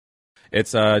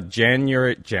It's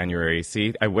January.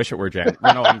 See, I wish it were January.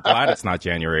 No, I'm glad it's not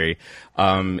January.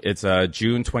 It's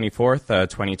June 24th,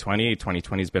 2020.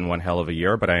 2020 has been one hell of a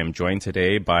year, but I am joined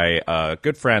today by a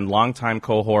good friend, longtime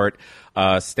cohort,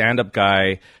 stand-up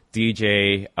guy,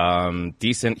 DJ,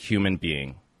 decent human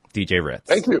being, DJ Ritz.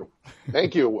 Thank you.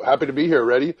 Thank you. Happy to be here.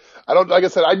 Ready? Like I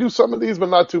said, I do some of these, but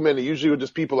not too many. Usually with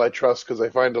just people I trust, because I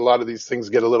find a lot of these things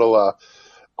get a little,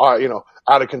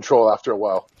 out of control after a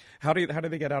while. How do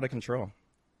they get out of control?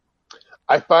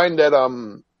 I find that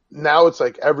now it's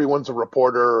like everyone's a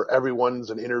reporter, everyone's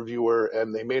an interviewer,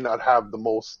 and they may not have the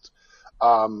most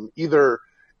either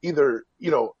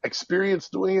experience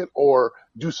doing it or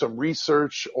do some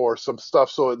research or some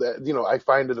stuff. So that I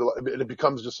find it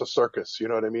becomes just a circus. You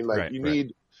know what I mean? Like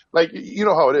need. Like, you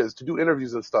know how it is to do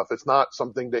interviews and stuff. It's not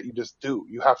something that you just do.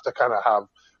 You have to kind of have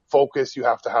focus. You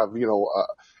have to have,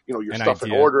 your stuff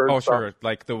in order. Oh, sure.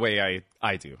 Like the way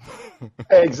I do.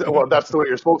 Well, that's the way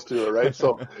you're supposed to do it, right?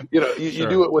 So, you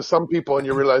do it with some people and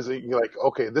you realize that you're like,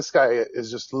 okay, this guy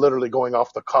is just literally going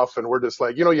off the cuff, and we're just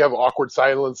like, you have awkward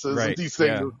silences and these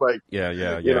things. Yeah. It's like,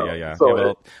 yeah.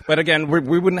 So but again,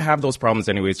 we wouldn't have those problems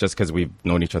anyways, just because we've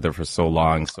known each other for so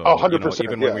long. So 100%,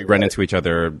 even when we run into each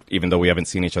other, even though we haven't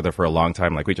seen each other for a long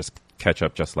time, like we just catch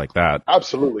up just like that.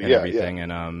 Absolutely, and everything.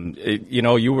 And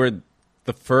you were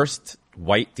the first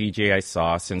white DJ I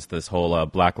saw since this whole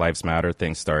Black Lives Matter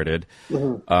thing started,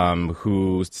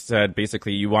 who said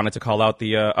basically you wanted to call out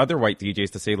the other white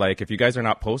DJs to say, like, if you guys are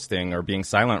not posting or being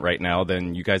silent right now,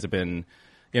 then you guys have been,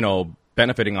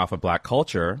 benefiting off of black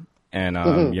culture.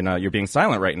 And, you're being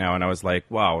silent right now. And I was like,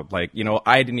 wow, like,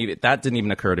 that didn't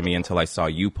even occur to me until I saw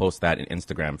you post that in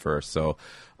Instagram first. So,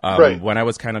 when I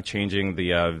was kind of changing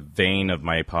the vein of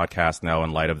my podcast now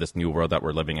in light of this new world that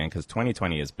we're living in, because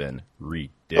 2020 has been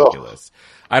ridiculous.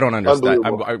 I don't understand.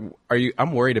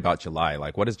 I'm worried about July.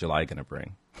 Like, what is July going to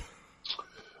bring?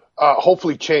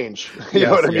 Hopefully change. You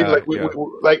know what I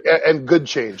mean? And good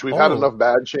change. We've had enough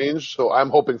bad change, so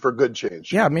I'm hoping for good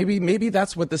change. Yeah, maybe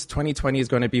that's what this 2020 is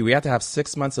going to be. We have to have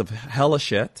 6 months of hella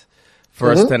shit for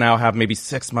us to now have maybe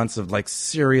 6 months of like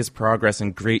serious progress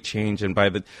and great change. And by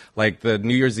the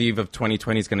New Year's Eve of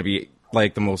 2020 is going to be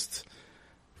like the most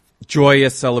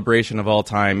joyous celebration of all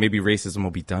time. Maybe racism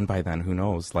will be done by then. Who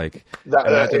knows? Like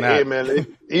that. Hey, man,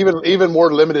 even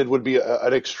more limited would be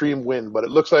an extreme win, but it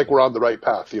looks like we're on the right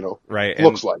path. Right?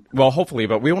 Looks like. Well, hopefully,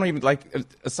 but we won't even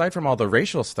aside from all the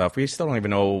racial stuff, we still don't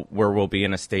even know where we'll be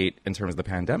in a state in terms of the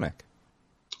pandemic.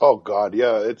 Oh God,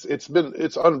 yeah,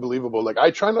 it's unbelievable. Like,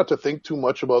 I try not to think too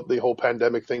much about the whole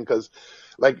pandemic thing, because,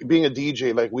 like, being a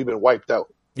DJ, like, we've been wiped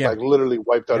out, like literally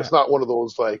wiped out. Yeah. It's not one of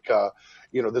those like,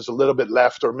 there's a little bit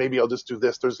left, or maybe I'll just do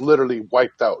this. There's literally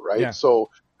wiped out, right? Yeah.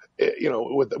 So,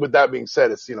 with that being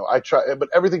said, it's, I try, but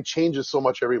everything changes so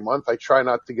much every month. I try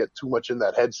not to get too much in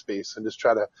that headspace and just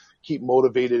try to keep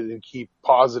motivated and keep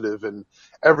positive. And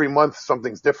every month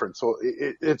something's different. So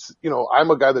it's,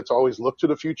 I'm a guy that's always looked to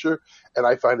the future, and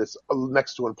I find it's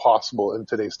next to impossible in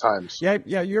today's times. Yeah.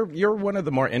 You're one of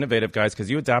the more innovative guys,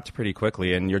 because you adapt pretty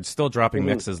quickly, and you're still dropping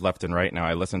mixes left and right now.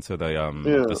 I listened to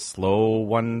the slow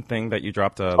one thing that you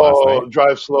dropped last night.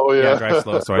 Drive Slow. Yeah, Drive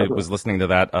Slow. So I was listening to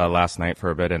that last night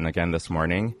for a bit, and again this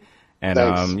morning. And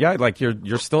nice. like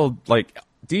you're still like,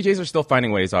 DJs are still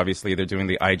finding ways. Obviously, they're doing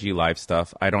the IG live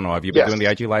stuff. I don't know. Have you been doing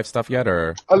the IG live stuff yet,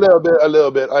 or a little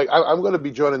bit? I'm going to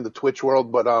be joining the Twitch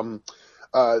world, but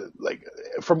like,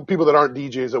 from people that aren't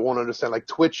DJs that won't understand, like,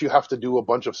 Twitch, you have to do a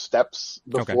bunch of steps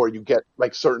before you get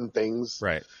like certain things.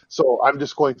 Right. So I'm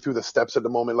just going through the steps at the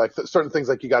moment. Like, certain things,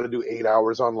 like, you got to do 8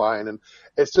 hours online, and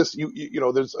it's just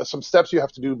there's some steps you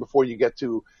have to do before you get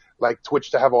to, like, Twitch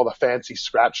to have all the fancy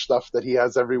scratch stuff that he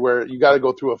has everywhere. You got to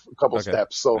go through a couple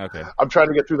steps. So I'm trying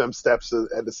to get through them steps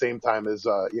at the same time as,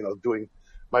 doing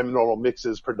my normal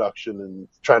mixes, production, and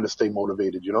trying to stay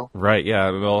motivated, Right. Yeah.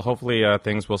 Well, hopefully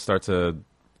things will start to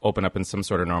open up in some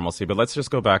sort of normalcy. But let's just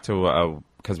go back to,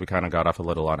 because we kind of got off a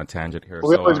little on a tangent here.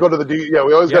 We always go to we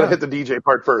always got to hit the DJ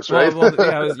part first, right? Well,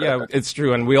 it's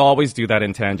true. And we always do that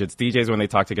in tangents. DJs, when they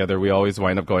talk together, we always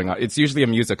wind up going on. It's usually a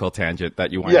musical tangent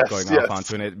that you wind up going off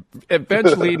onto. And it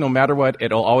eventually, no matter what,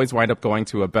 it'll always wind up going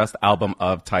to a best album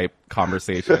of type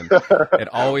conversation. It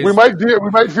always. We might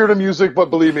fear the music,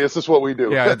 but believe me, it's just what we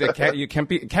do. Yeah, it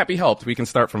can't be helped. We can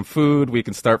start from food, we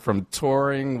can start from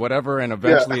touring, whatever, and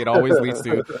eventually it always leads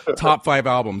to top 5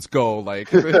 albums. Go,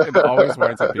 like, it always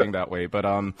winds up being that way.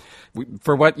 But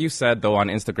for what you said though on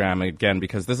Instagram, again,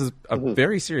 because this is a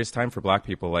very serious time for Black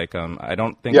people. Like, I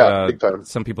don't think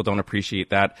some people don't appreciate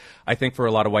that. I think for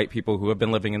a lot of white people who have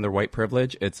been living in their white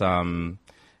privilege, it's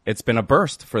been a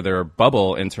burst for their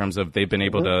bubble in terms of they've been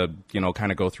able to,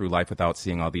 kind of go through life without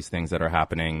seeing all these things that are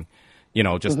happening, you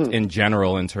know, just in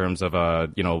general in terms of,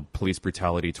 you know, police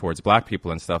brutality towards black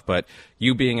people and stuff. But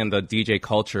you being in the DJ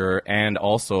culture and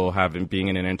also being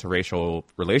in an interracial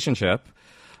relationship,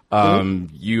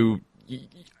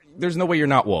 there's no way you're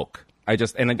not woke. I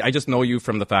just know you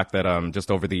from the fact that,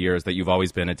 just over the years that you've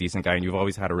always been a decent guy and you've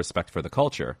always had a respect for the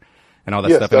culture and all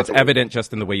that stuff. And it's evident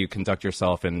just in the way you conduct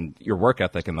yourself and your work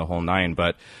ethic and the whole nine.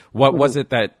 But what was it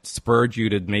that spurred you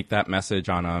to make that message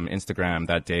on Instagram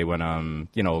that day when,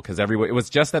 you know, because it was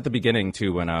just at the beginning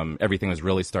too when everything was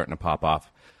really starting to pop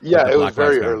off. Yeah, it was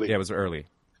very early. Yeah, it was early.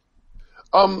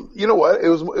 You know what? It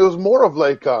was more of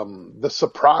like the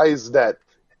surprise that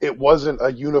it wasn't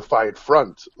a unified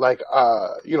front. Like,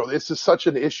 you know, this is such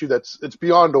an issue it's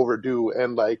beyond overdue.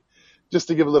 And like, just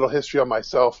to give a little history on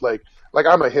myself, like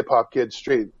I'm a hip hop kid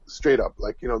straight up.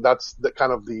 Like, you know, that's the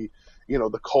kind of the, you know,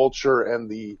 the culture and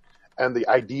the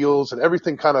ideals and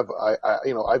everything kind of,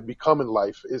 you know, I've become in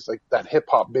life is like that hip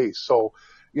hop base. So,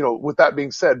 you know, with that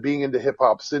being said, being into hip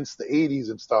hop since the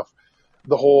 80s and stuff,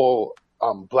 the whole,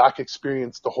 black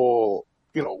experience, the whole,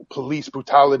 you know, police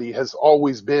brutality has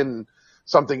always been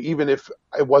something, even if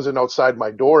it wasn't outside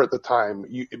my door at the time,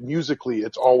 musically,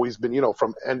 it's always been, you know,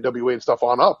 from NWA and stuff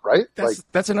on up, right?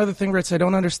 That's another thing, Ritz, I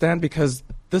don't understand, because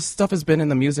this stuff has been in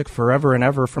the music forever and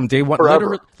ever from day one.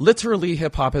 Literally,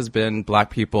 hip hop has been black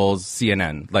people's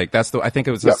CNN. Like that's I think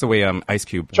it was just the way Ice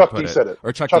Cube Chuck put D it. said it.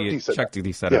 Or Chuck D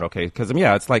said it. Okay, because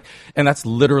yeah, it's like, and that's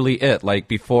literally it. Like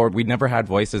before, we never had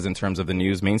voices in terms of the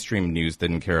news. Mainstream news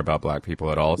didn't care about black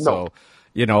people at all. No. So,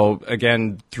 you know,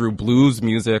 again, through blues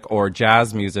music or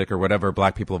jazz music or whatever,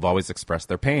 black people have always expressed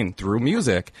their pain through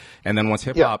music. And then once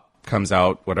hip hop comes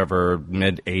out, whatever,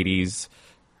 mid 80s,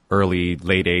 late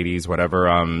 80s, whatever,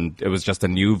 it was just a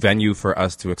new venue for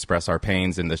us to express our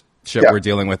pains and the shit we're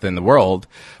dealing with in the world.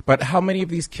 But how many of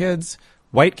these kids,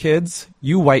 white kids,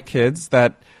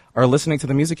 that are listening to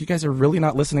the music, you guys are really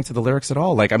not listening to the lyrics at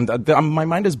all. Like my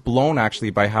mind is blown actually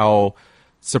by how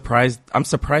I'm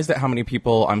surprised at how many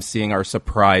people I'm seeing are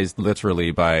surprised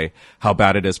literally by how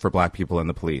bad it is for black people in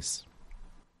the police.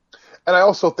 And I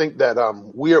also think that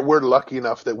we're lucky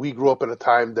enough that we grew up in a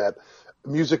time that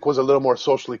music was a little more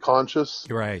socially conscious.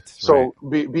 Right. So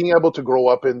being able to grow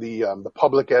up in the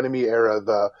Public Enemy era,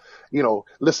 you know,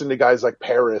 listening to guys like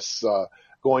Paris,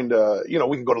 going to, you know,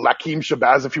 we can go to Lakeem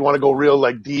Shabazz if you want to go real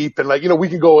like deep, and like, you know, we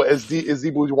can go as deep as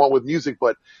you want with music,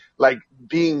 but like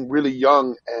being really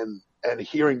young and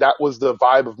hearing that was the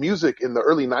vibe of music in the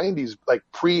early 90s, like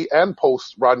pre and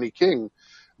post Rodney King,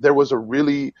 there was a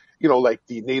really, you know, like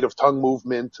the native tongue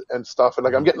movement and stuff. And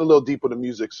like, I'm getting a little deep with the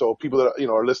music. So people that, you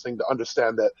know, are listening to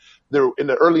understand that there, in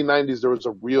the early 90s, there was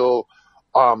a real,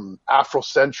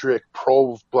 Afrocentric,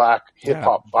 pro-black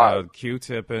hip-hop vibe.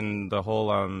 Q-Tip and the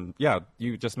whole,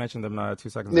 you just mentioned them 2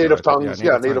 seconds ago. Native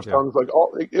tongues, like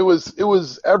it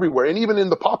was everywhere, and even in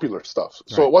the popular stuff.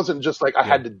 So it wasn't just like I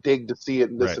had to dig to see it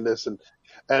and this and this.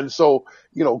 And so,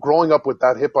 you know, growing up with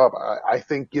that hip-hop, I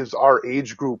think gives our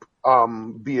age group,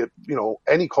 be it, you know,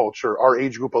 any culture, our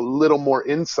age group a little more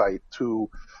insight to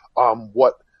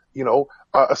what, you know,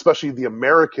 especially the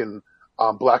American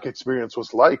black experience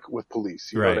was like with police,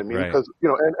 you know what I mean? Because, you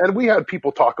know, and we had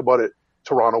people talk about it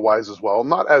Toronto-wise as well.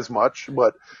 Not as much,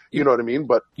 but you know what I mean?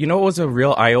 But you know, it was a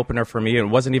real eye-opener for me. It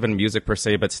wasn't even music per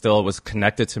se, but still it was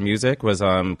connected to music, was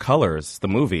Colors, the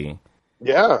movie.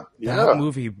 Yeah. That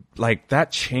movie, like,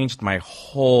 that changed my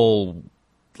whole...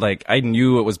 Like, I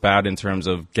knew it was bad in terms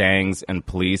of gangs and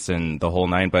police and the whole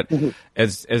nine, but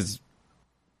as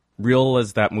real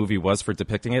as that movie was for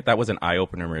depicting it, that was an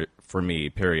eye-opener for me,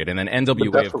 period. And then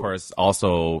NWA, of course,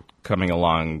 also coming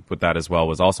along with that as well,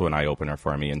 was also an eye-opener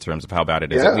for me in terms of how bad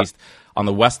it is, at least on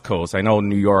the West Coast. I know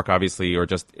New York, obviously, or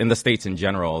just in the States in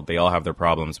general, they all have their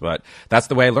problems, but that's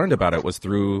the way I learned about it, was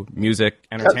through music,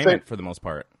 entertainment for the most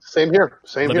part. Same here.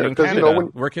 Living in Canada. You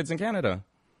know, we're kids in Canada.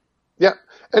 Yeah.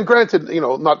 And granted, you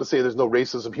know, not to say there's no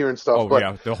racism here and stuff,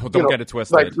 but don't get it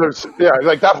twisted. Like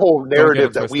like that whole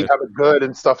narrative that we have it good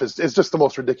and stuff is just the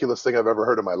most ridiculous thing I've ever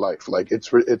heard in my life. Like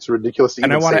it's ridiculous to even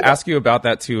say. And I want to ask you about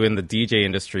that too in the DJ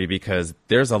industry, because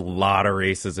there's a lot of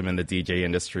racism in the DJ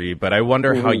industry, but I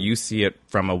wonder how you see it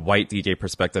from a white DJ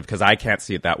perspective, because I can't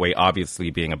see it that way, obviously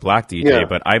being a black DJ,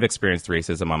 but I've experienced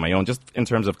racism on my own, just in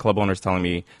terms of club owners telling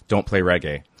me don't play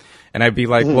reggae. And I'd be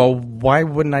like, well, why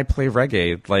wouldn't I play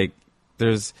reggae? Like,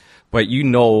 but you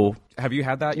know, have you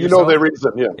had that yourself? You know the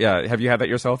reason, Yeah, have you had that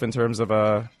yourself in terms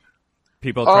of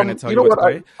people trying to tell you what to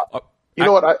play?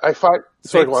 I find...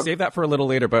 Save that for a little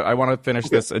later, but I want to finish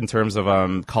this in terms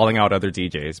of calling out other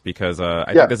DJs, because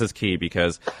I think this is key,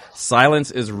 because silence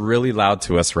is really loud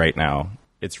to us right now.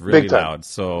 It's really loud.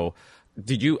 So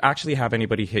did you actually have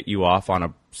anybody hit you off on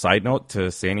a side note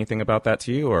to say anything about that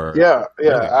to you, or Yeah,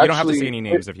 really? actually, You don't have to say any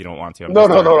names if you don't want to. I'm no, just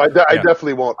no, no. I yeah,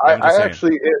 definitely won't. yeah. I'm just I saying.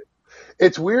 actually,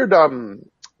 it's weird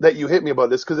that you hit me about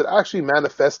this because it actually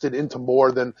manifested into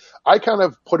more than I kind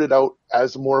of put it out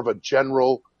as more of a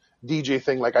general DJ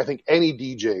thing. Like I think any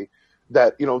DJ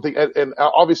that and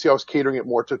obviously I was catering it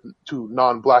more to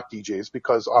non-black DJs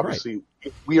because Right. obviously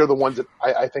we are the ones that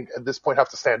I think at this point have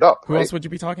to stand up. Who Right? else would you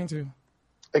be talking to?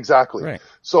 Exactly. Right.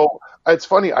 So it's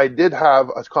funny. I did have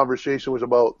a conversation with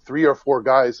about 3 or 4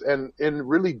 guys, and it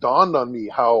really dawned on me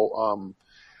how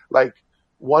like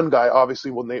one guy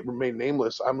obviously will remain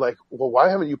nameless. I'm like, well, why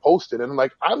haven't you posted? And I'm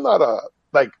like, I'm not a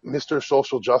like Mr.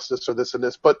 Social Justice or this and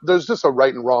this, but there's just a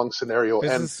right and wrong scenario.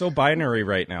 This And is so binary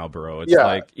right now, bro. It's yeah,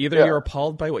 like either yeah, you're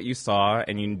appalled by what you saw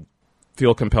and you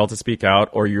feel compelled to speak out,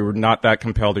 or you're not that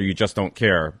compelled, or you just don't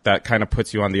care. That kind of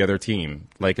puts you on the other team.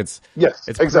 Like yes,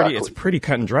 exactly. it's pretty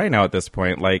cut and dry now at this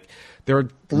point. Like there are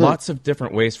lots of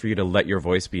different ways for you to let your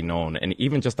voice be known, and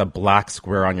even just a black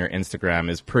square on your Instagram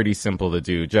is pretty simple to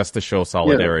do, just to show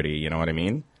solidarity. You know what I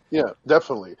mean? Yeah,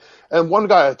 definitely. And one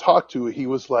guy I talked to, he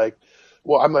was like,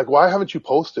 well, I'm like, why haven't you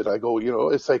posted? I go,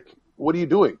 it's like, what are you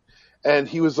doing? And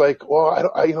he was like,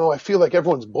 well, I feel like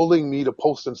everyone's bullying me to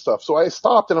post and stuff. So I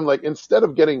stopped and I'm like, instead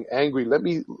of getting angry, let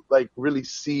me like really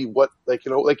see what, like,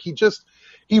 like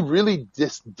he really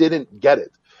just didn't get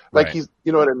it. Like Right. he's,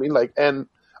 you know what I mean? Like, and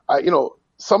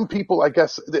some people, I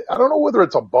guess, I don't know whether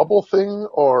it's a bubble thing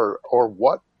or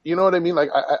what. You know what I mean? Like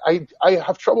I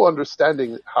have trouble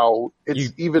understanding how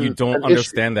it's even you don't an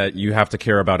understand that you have to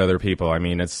care about other people. I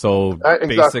mean, it's so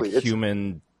exactly. basic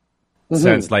human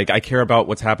sense. Like I care about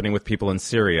what's happening with people in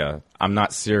Syria. I'm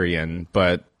not Syrian,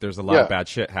 but there's a lot of bad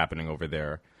shit happening over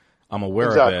there. I'm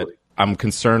aware of it. I'm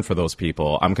concerned for those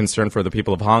people. I'm concerned for the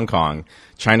people of Hong Kong.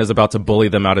 China's about to bully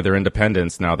them out of their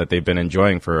independence now that they've been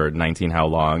enjoying for 19 how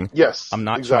long. Yes, I'm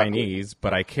not exactly. Chinese,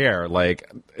 but I care.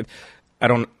 Like I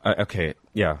don't. Okay,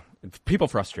 yeah. People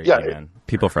frustrate me, man.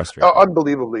 People frustrate me.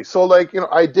 Unbelievably. So, like,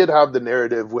 I did have the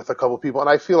narrative with a couple people, and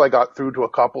I feel I got through to a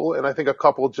couple, and I think a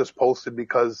couple just posted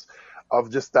because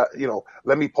of just that,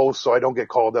 let me post so I don't get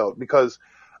called out. Because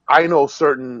I know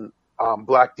certain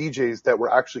black DJs that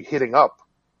were actually hitting up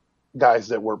guys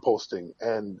that were posting,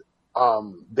 and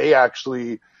they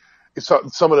actually,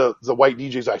 some of the white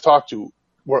DJs I talked to,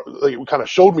 kind of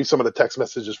showed me some of the text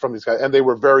messages from these guys, and they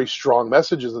were very strong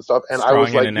messages and stuff. And strong I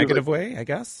was like, in a negative way, I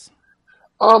guess.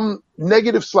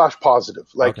 Negative / positive.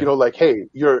 Like, Okay. like, hey,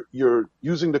 you're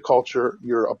using the culture.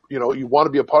 You want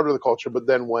to be a part of the culture, but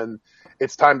then when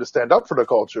it's time to stand up for the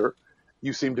culture,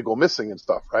 you seem to go missing and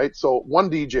stuff, right? So one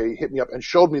DJ hit me up and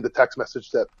showed me the text message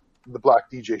that the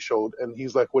black DJ showed, and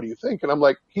he's like, "What do you think?" And I'm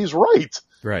like, "He's right."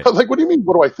 Right. I was like, "What do you mean?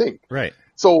 What do I think?" Right.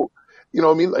 So, you know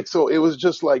what I mean? Like, so it was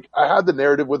just like, I had the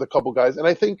narrative with a couple guys, and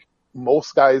I think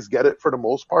most guys get it for the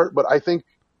most part, but I think,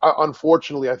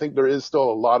 unfortunately, I think there is still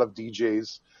a lot of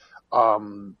DJs,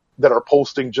 that are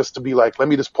posting just to be like, let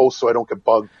me just post so I don't get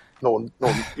bugged. No,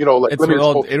 like,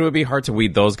 it would be hard to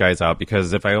weed those guys out,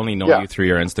 because if I only know you through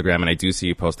your Instagram and I do see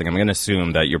you posting, I'm going to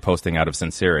assume that you're posting out of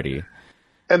sincerity.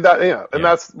 And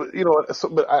that's,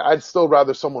 but I'd still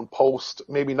rather someone post,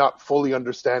 maybe not fully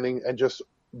understanding, and just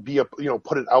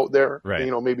put it out there, right?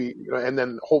 Maybe, and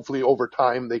then hopefully over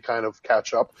time they kind of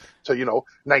catch up to,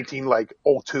 19 like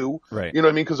 02, right? You know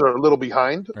what I mean? Because they're a little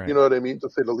behind, right. You know what I mean, to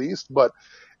say the least. But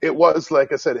it was,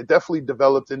 like I said, it definitely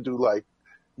developed into like,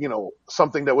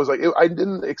 something that was like, I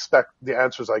didn't expect the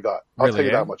answers I got. I'll tell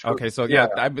you that much. Okay, so yeah,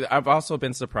 I've also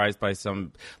been surprised by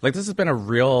some, like, this has been a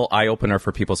real eye opener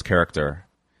for people's character.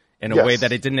 In a way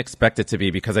that I didn't expect it to be,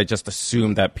 because I just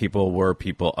assumed that people were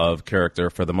people of character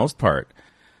for the most part.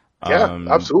 Yeah,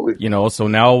 absolutely. So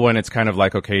now when it's kind of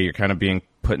like, okay, you're kind of being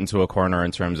put into a corner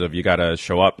in terms of, you got to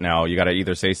show up now. You got to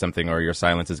either say something or your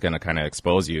silence is going to kind of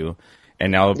expose you.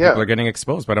 And now people are getting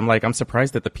exposed. But I'm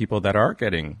surprised at the people that are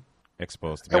getting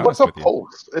exposed. To be honest with you. And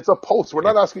what's a post? It's a post. We're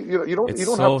not asking. You don't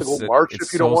have to go march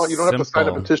if you don't want. You don't have to sign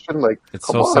a petition. Like, it's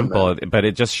come so on, simple, man. But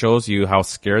it just shows you how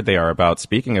scared they are about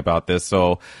speaking about this.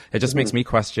 So it just makes me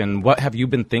question: what have you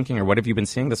been thinking, or what have you been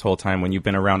seeing this whole time when you've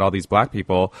been around all these black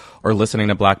people or listening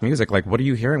to black music? Like, what are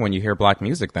you hearing when you hear black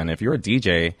music? Then, if you're a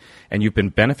DJ and you've been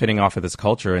benefiting off of this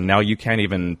culture, and now you can't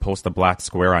even post a black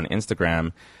square on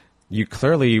Instagram, you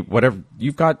clearly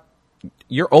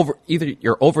you're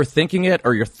overthinking it,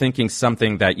 or you're thinking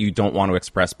something that you don't want to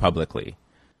express publicly.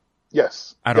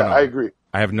 Yes. I don't know. I agree.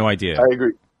 I have no idea. I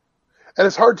agree. And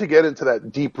it's hard to get into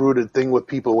that deep rooted thing with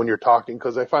people when you're talking,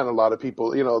 because I find a lot of people,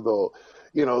 they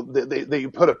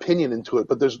put opinion into it,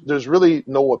 but there's really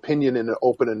no opinion in an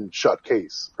open and shut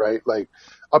case, right? Like,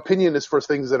 opinion is for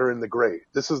things that are in the gray.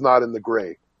 This is not in the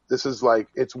gray. This is like,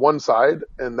 it's one side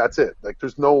and that's it. Like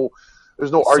there's no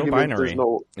It's so argument. binary. There's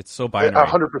no, It's so binary.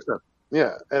 100%.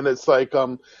 Yeah. And it's like,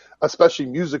 especially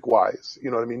music wise,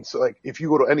 you know what I mean? So like if you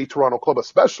go to any Toronto club,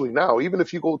 especially now, even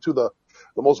if you go to the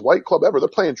most white club ever, they're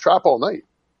playing trap all night.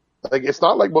 Like it's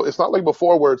not like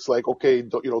before where it's like, okay,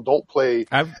 don't play.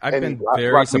 I've been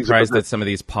very rock surprised at some of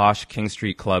these posh King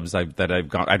Street clubs that I've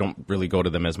gone. I don't really go to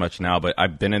them as much now, but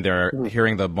I've been in there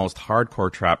hearing the most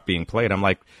hardcore trap being played. I'm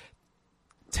like,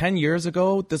 10 years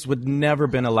ago, this would never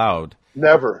been allowed.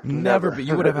 Never. But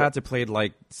you would have had to play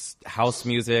like house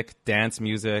music, dance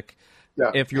music.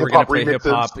 Yeah. If you were going to play hip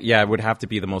hop, it would have to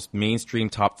be the most mainstream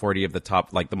top 40 of the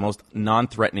top, like the most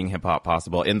non-threatening hip hop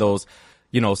possible in those,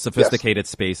 sophisticated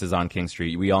spaces on King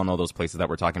Street. We all know those places that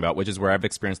we're talking about, which is where I've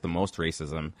experienced the most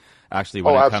racism, actually,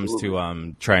 when it comes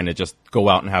to trying to just go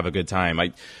out and have a good time.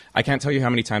 I can't tell you how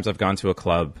many times I've gone to a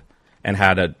club and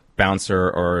had a bouncer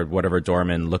or whatever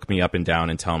doorman look me up and down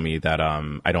and tell me that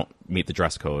I don't meet the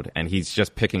dress code, and he's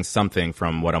just picking something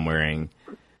from what I'm wearing.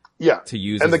 Yeah, to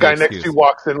use, and the guy next to you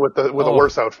walks in with a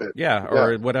worse outfit. Yeah,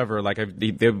 or whatever. Like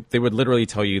they would literally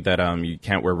tell you that you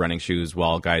can't wear running shoes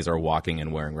while guys are walking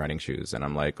and wearing running shoes, and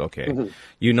I'm like, okay,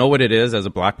 you know what it is as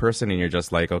a black person, and you're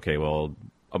just like, okay, well,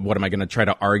 what am I going to try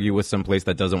to argue with some place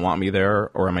that doesn't want me there,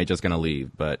 or am I just going to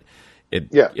leave? But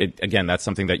again, that's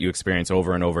something that you experience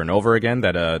over and over and over again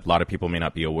that a lot of people may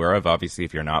not be aware of. Obviously,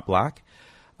 if you're not black.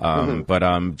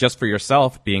 But just for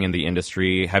yourself, being in the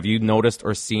industry, have you noticed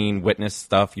or witnessed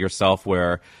stuff yourself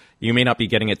where you may not be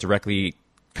getting it directly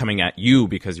coming at you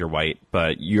because you're white,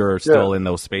 but you're still in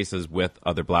those spaces with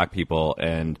other black people,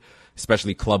 and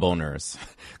especially club owners?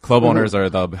 Club owners are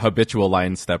the habitual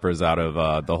line steppers out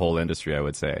of the whole industry, I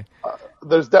would say.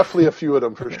 There's definitely a few of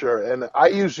them for sure. And I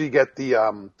usually get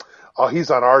the, he's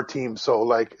on our team. So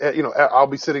like, I'll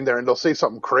be sitting there and they'll say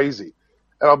something crazy.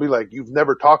 And I'll be like, you've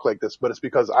never talked like this, but it's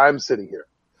because I'm sitting here.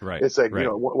 Right. It's like,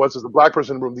 once there's a black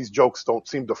person in the room, these jokes don't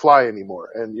seem to fly anymore.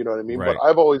 And you know what I mean? Right. But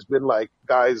I've always been like,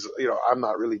 guys, I'm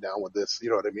not really down with this. You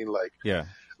know what I mean? Like,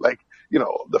 like,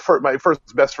 my first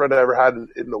best friend I ever had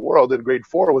in the world in grade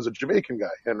 4 was a Jamaican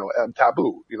guy,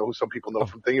 Taboo, who some people know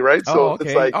from Thingy, right? So okay.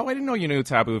 it's like, I didn't know you knew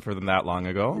Taboo for them that long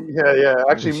ago. Yeah.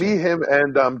 Actually, me, him,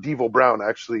 and Devo Brown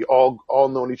actually all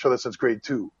known each other since grade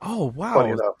 2. Oh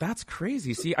wow, that's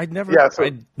crazy. See, I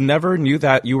never knew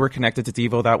that you were connected to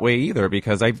Devo that way either,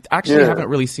 because I actually haven't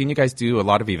really seen you guys do a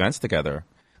lot of events together,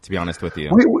 to be honest with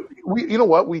you. We you know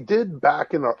what, we did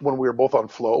back when we were both on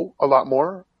Flow a lot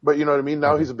more. But you know what I mean?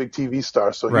 Now he's a big TV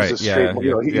star, so he's just straight.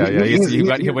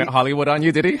 He went Hollywood on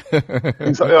you, did he?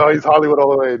 he's Hollywood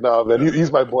all the way. No, man,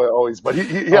 he's my boy always. But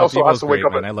he also has to wake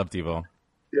up. I love Devo.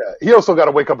 Yeah, he also got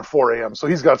to wake up at 4 a.m. So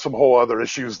he's got some whole other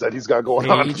issues that he's got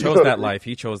going on. He chose that life.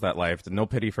 He chose that life. No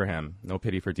pity for him. No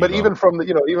pity for Devo. But even from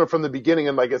the beginning,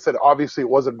 and like I said, obviously it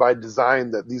wasn't by design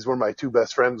that these were my two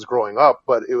best friends growing up.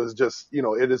 But it was just,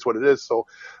 it is what it is. So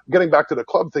getting back to the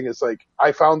club thing, it's like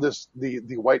I found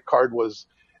the white card was,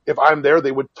 if I'm there,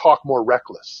 they would talk more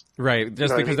reckless. Right,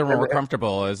 just because they're more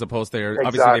comfortable, as opposed to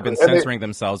obviously they've been censoring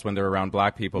themselves when they're around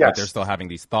black people, but they're still having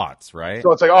these thoughts, right?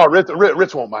 So it's like,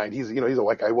 Ritz won't mind. He's a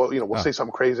white guy. Well, we'll say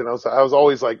something crazy, and I was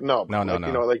always like, no.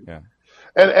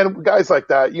 And guys like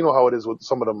that, you know how it is with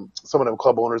some of them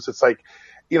club owners. It's like,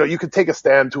 you could take a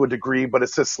stand to a degree, but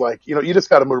it's just like, you just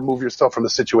got to remove yourself from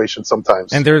the situation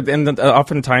sometimes. And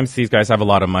oftentimes these guys have a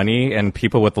lot of money, and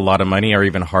people with a lot of money are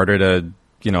even harder to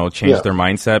change their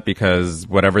mindset, because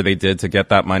whatever they did to get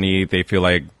that money, they feel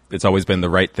like it's always been the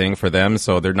right thing for them.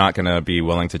 So they're not going to be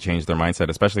willing to change their mindset,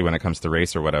 especially when it comes to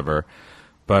race or whatever.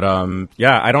 But,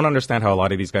 I don't understand how a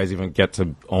lot of these guys even get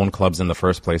to own clubs in the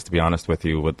first place, to be honest with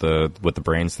you, with the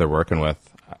brains they're working with.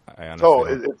 I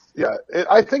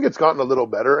think it's gotten a little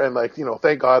better. And like,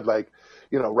 thank God, like,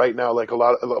 right now, like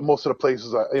most of the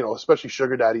places, especially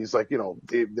sugar daddies, like,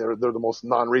 they're the most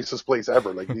non-racist place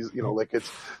ever. Like these, like it's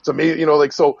amazing,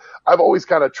 like, so I've always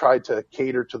kind of tried to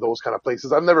cater to those kind of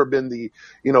places. I've never been the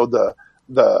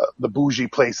bougie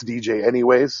place DJ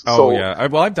anyways. Oh, so, yeah.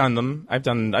 I've done them. I've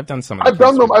done some of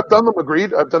them. I've done them.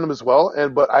 Agreed. I've done them as well.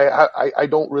 But I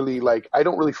don't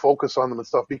really focus on them and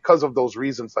stuff because of those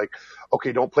reasons. Like,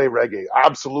 okay, don't play reggae.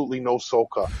 Absolutely no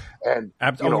soca. And,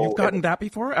 you've gotten that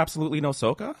before? Absolutely no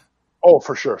soca? Oh,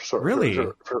 for sure. Really?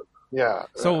 Yeah.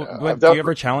 So do you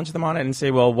ever challenge them on it and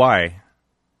say, well, why?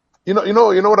 You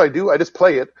know what I do? I just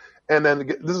play it. And then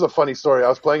this is a funny story. I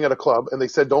was playing at a club and they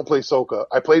said, don't play soca.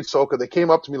 I played soca. They came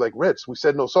up to me like, Ritz, we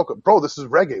said no soca. Bro, this is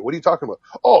reggae. What are you talking about?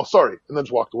 Oh, sorry. And then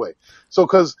just walked away. So,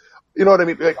 cause you know what I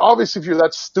mean? Like, obviously if you're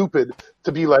that stupid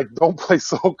to be like, don't play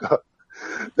soca,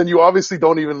 then you obviously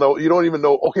don't even know. You don't even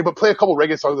know. Okay, but play a couple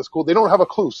reggae songs that's cool. They don't have a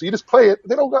clue, so you just play it.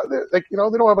 They don't got like they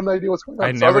don't have an idea what's going on.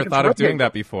 I So never was like, thought it's of doing reggae.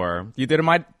 that before. You did a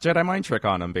Jedi mind trick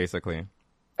on them, basically.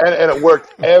 And it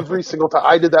worked every single time.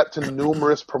 I did that to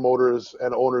numerous promoters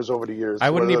and owners over the years.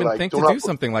 I wouldn't where they're even like, think "Do to not do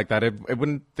something like that. I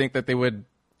wouldn't think that they would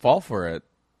fall for it.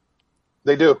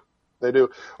 They do. They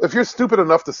do. If you're stupid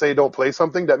enough to say don't play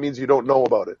something, that means you don't know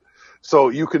about it. So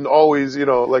you can always,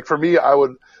 like for me, I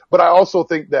would, but I also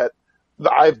think that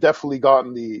I've definitely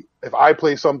gotten if I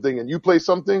play something and you play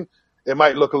something, it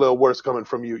might look a little worse coming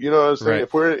from you. You know what I'm saying?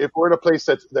 Right. If we're in a place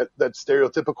that's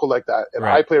stereotypical like that, and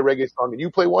Right. I play a reggae song and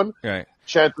you play one, Right.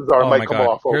 chances are it Oh might my come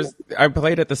God. off. I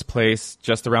played at this place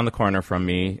just around the corner from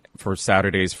me for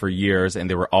Saturdays for years, and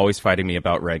they were always fighting me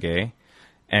about reggae.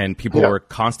 And people were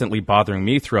constantly bothering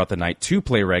me throughout the night to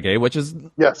play reggae, which is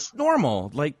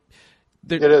normal. Like,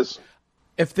 it is.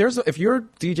 If you're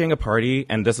DJing a party,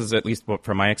 and this is at least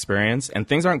from my experience, and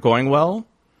things aren't going well,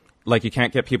 like you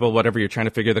can't get people, whatever, you're trying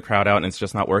to figure the crowd out and it's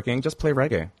just not working, just play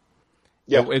reggae.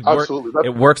 Yeah, absolutely.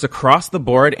 It works across the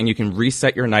board, and you can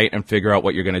reset your night and figure out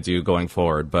what you're going to do going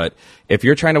forward. But if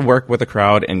you're trying to work with a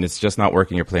crowd and it's just not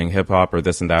working, you're playing hip hop or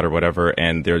this and that or whatever,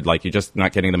 and they're like, you're just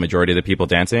not getting the majority of the people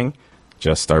dancing,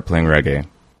 just start playing reggae.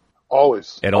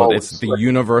 Always. It's the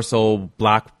universal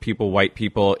black people, white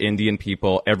people, Indian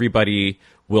people, everybody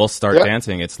will start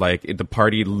dancing. It's like the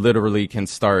party literally can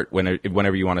start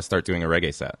whenever you want to start doing a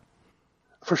reggae set.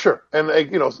 For sure. And,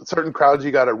 certain crowds,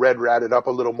 you got to red rat it up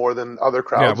a little more than other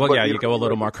crowds. You go a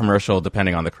little more commercial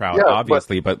depending on the crowd,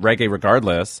 obviously, but reggae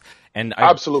regardless. And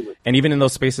absolutely. And even in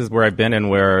those spaces where I've been in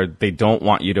where they don't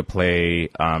want you to play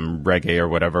reggae or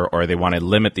whatever, or they want to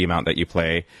limit the amount that you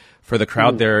play, for the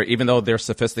crowd there, even though they're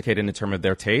sophisticated in terms of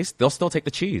their taste, they'll still take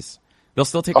the cheese. They'll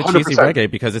still take the 100%. Cheesy reggae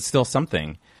because it's still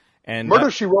something. And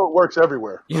Murder, She Wrote works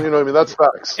everywhere. Yeah. You know what I mean? That's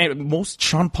facts. And most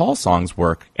Sean Paul songs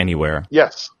work anywhere.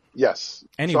 Yes.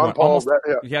 Anyone. Sean Paul,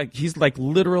 he's like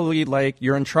literally like,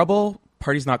 you're in trouble,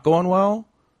 party's not going well,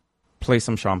 play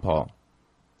some Sean Paul.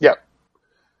 Yeah.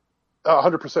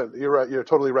 100%. You're right. You're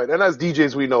totally right. And as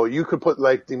DJs, we know you could put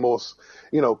like the most,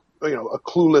 a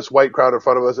clueless white crowd in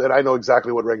front of us, and I know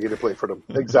exactly what reggae to play for them.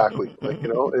 Exactly.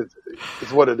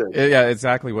 It's what it is. Yeah,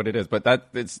 exactly what it is. But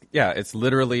it's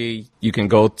literally, you can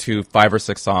go to 5 or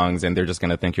 6 songs and they're just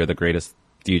going to think you're the greatest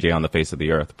DJ on the face of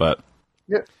the earth. But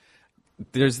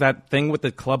there's that thing with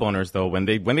the club owners though, when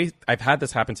they I've had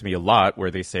this happen to me a lot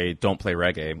where they say don't play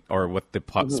reggae, or with the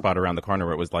spot around the corner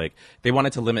where it was like they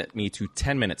wanted to limit me to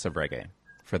 10 minutes of reggae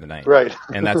for the night. Right.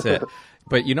 And that's it.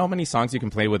 But you know how many songs you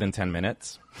can play within 10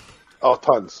 minutes? Oh,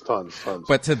 tons.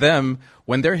 But to them,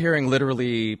 when they're hearing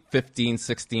literally 15,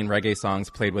 16 reggae songs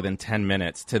played within 10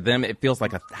 minutes, to them it feels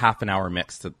like a half an hour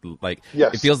mix.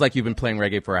 It feels like you've been playing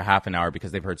reggae for a half an hour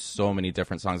because they've heard so many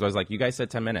different songs. I was like, you guys said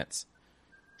 10 minutes.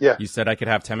 Yeah. You said I could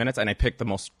have 10 minutes, and I picked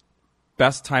the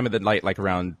best time of the night, like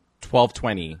around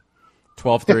 12:20,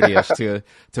 12:30ish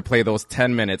to play those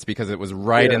 10 minutes because it was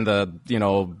right in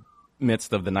the,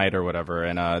 midst of the night or whatever.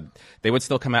 And they would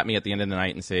still come at me at the end of the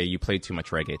night and say, you played too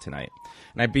much reggae tonight.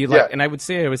 And I'd be like, and I would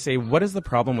say, what is the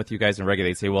problem with you guys in reggae?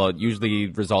 They'd say, well, it usually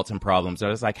results in problems. I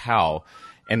was like, how?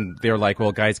 And they're like,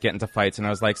 well, guys get into fights. And I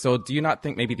was like, so do you not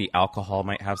think maybe the alcohol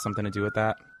might have something to do with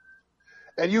that?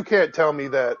 And you can't tell me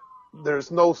that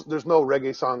there's no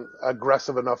reggae song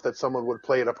aggressive enough that someone would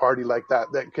play at a party like that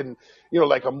can,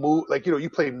 like a move, like, you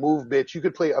play Move Bitch. You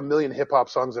could play a million hip hop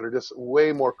songs that are just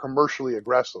way more commercially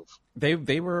aggressive.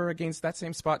 They were against that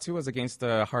same spot too, as against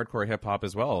hardcore hip hop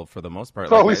as well for the most part.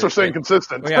 So at least they're staying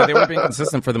consistent. Well, yeah, they were being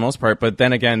consistent for the most part. But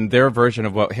then again, their version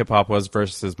of what hip hop was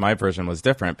versus my version was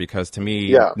different, because to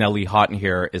me, Nelly Hot in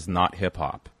Here is not hip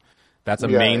hop. That's a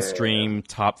mainstream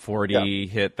top 40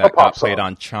 hit that got played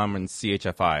on Chum and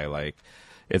CHFI. Like,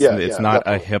 it's not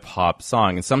definitely a hip hop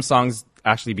song. And some songs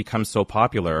actually become so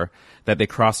popular that they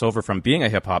cross over from being a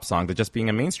hip hop song to just being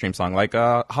a mainstream song, like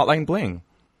Hotline Bling.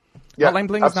 Yeah, Hotline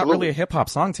Bling is not really a hip hop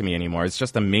song to me anymore. It's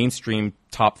just a mainstream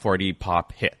top 40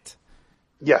 pop hit.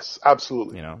 Yes,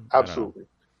 absolutely. Absolutely.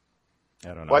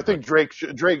 I don't know. Well, I think Drake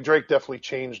definitely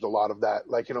changed a lot of that.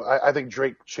 Like, I think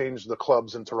Drake changed the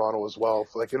clubs in Toronto as well.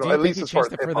 Like, at least as far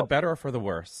as it for the better or for the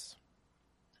worse?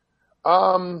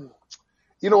 You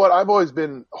know what? I've always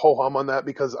been ho-hum on that,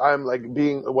 because I'm like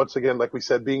once again, like we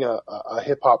said, being a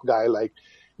hip hop guy, like,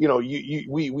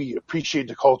 we appreciate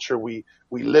the culture.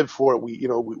 We live for it.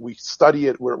 We study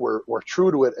it. We're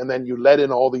true to it. And then you let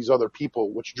in all these other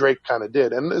people, which Drake kind of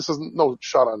did. And this is no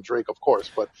shot on Drake, of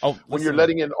course, but when you're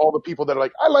letting in all the people that are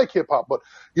like, I like hip hop, but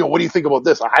what do you think about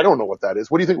this? I don't know what that is.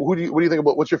 What do you think? What do you think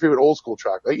about, what's your favorite old school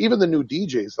track? Like, even the new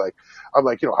DJs, like, I'm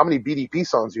like, how many BDP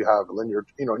songs you have? And then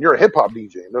you're a hip hop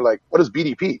DJ, and they're like, what is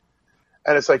BDP?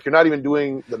 And it's like you're not even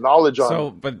doing the knowledge on. So,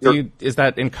 but is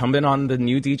that incumbent on the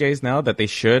new DJs now that they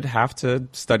should have to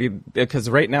study? Because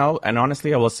right now, and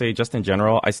honestly, I will say just in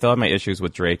general, I still have my issues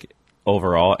with Drake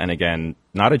overall. And again,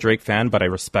 not a Drake fan, but I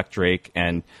respect Drake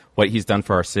and what he's done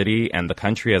for our city and the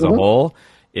country as a whole.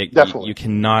 You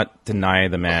cannot deny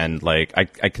the man. Like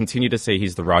I continue to say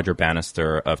he's the Roger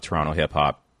Bannister of Toronto hip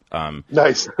hop.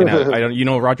 Nice. You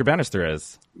know who Roger Bannister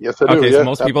is? Yes, I do. Okay, yeah, so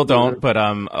most people absolutely. don't, but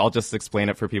I'll just explain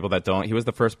it for people that don't. He was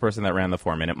the first person that ran the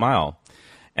 4-minute mile.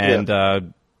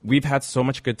 And we've had so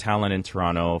much good talent in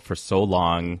Toronto for so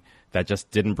long that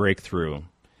just didn't break through.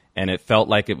 And it felt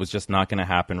like it was just not going to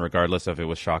happen regardless if it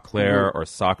was Chauclair or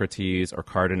Socrates or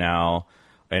Cardinal.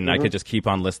 And I could just keep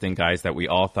on listing guys that we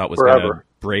all thought was going to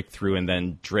break through. And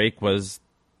then Drake was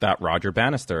that Roger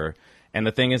Bannister. And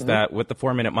the thing is that with the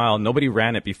 4-minute mile, nobody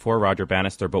ran it before Roger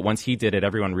Bannister, but once he did it,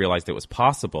 everyone realized it was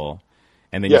possible.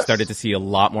 And then you started to see a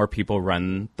lot more people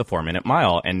run the 4-minute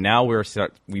mile. And now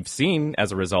we've seen,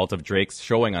 as a result of Drake's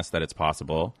showing us that it's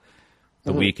possible,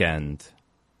 The Weeknd,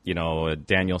 you know,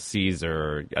 Daniel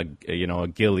Caesar, you know, a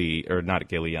Gilly, or not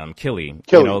Gilly, Killy,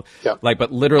 you know, like,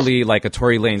 but literally like a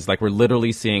Tory Lanez, like we're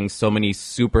literally seeing so many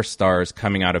superstars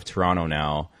coming out of Toronto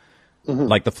now.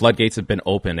 Like the floodgates have been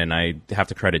opened, and I have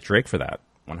to credit Drake for that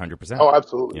 100%. Oh,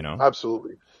 absolutely. You know,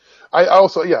 absolutely. I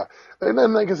also, and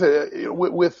then like I said,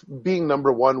 with being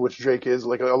number one, which Drake is,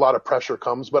 like a lot of pressure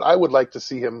comes, but I would like to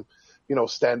see him, you know,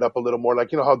 stand up a little more,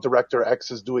 like, you know, how Director X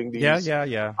is doing these.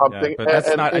 Yeah. But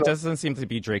that's not. It doesn't seem to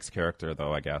be Drake's character,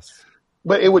 though, I guess.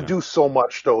 But it would do so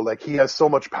much, though. Like, he has so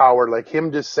much power. Like,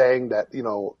 him just saying that, you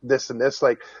know, this and this.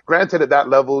 Like, granted, at that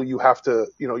level, you have to,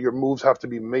 you know, your moves have to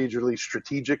be majorly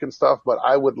strategic and stuff. But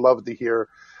I would love to hear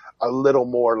a little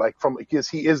more, like, because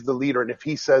he is the leader. And if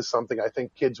he says something, I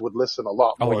think kids would listen a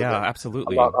lot more. Oh, yeah,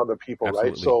 absolutely. A lot other people,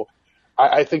 right? So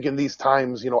I think in these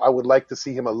times, you know, I would like to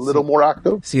see him a little more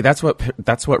active. See, that's what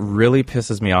really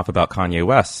pisses me off about Kanye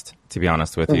West, to be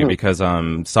honest with you, because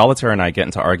Solitaire and I get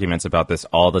into arguments about this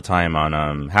all the time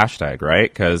on hashtag,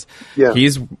 right? Because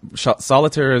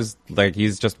Solitaire is like,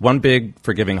 he's just one big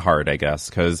forgiving heart, I guess,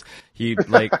 because he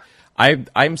like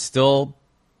I'm still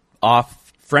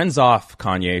friends off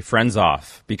Kanye, friends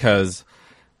off, because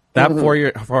that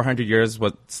 400 years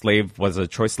slavery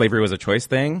was a choice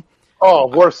thing. Oh,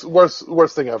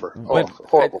 worst thing ever. Oh,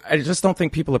 horrible. I just don't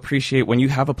think people appreciate when you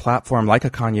have a platform like a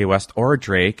Kanye West or a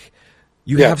Drake.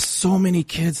 You have so many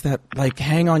kids that like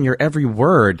hang on your every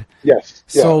word. Yes.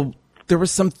 So there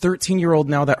was some 13-year-old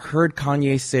now that heard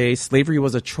Kanye say slavery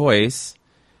was a choice,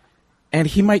 and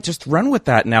he might just run with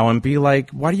that now and be like,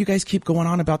 "Why do you guys keep going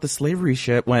on about the slavery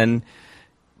shit when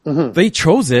they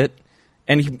chose it?"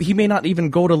 And he may not even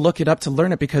go to look it up to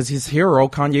learn it because his hero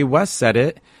Kanye West said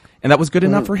it. And that was good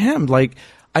enough for him. Like,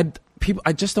 I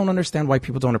just don't understand why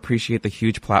people don't appreciate the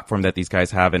huge platform that these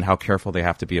guys have and how careful they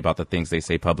have to be about the things they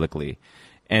say publicly.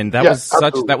 And that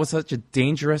was such a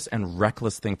dangerous and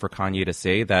reckless thing for Kanye to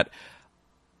say that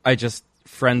I just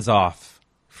friends off,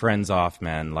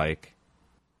 man. Like,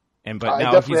 but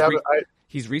now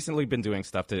he's recently been doing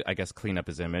stuff to, I guess, clean up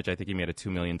his image. I think he made a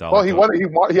 $2 million. Well,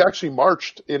 he actually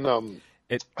marched in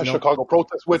a Chicago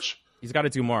protest, which he's got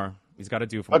to do more. He's got to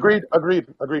do. Agreed.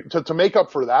 To make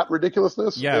up for that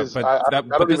ridiculousness, I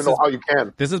don't even know how you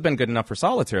can. This has been good enough for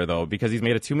Solitaire, though, because he's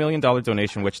made a $2 million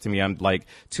donation, which to me, I'm like,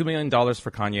 $2 million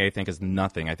for Kanye, I think is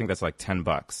nothing. I think that's like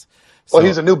 $10. Well,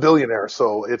 he's a new billionaire,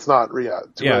 so it's not.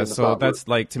 So that's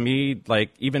like, to me, like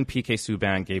even PK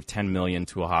Subban gave $10 million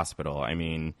to a hospital. I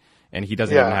mean. And he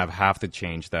doesn't even have half the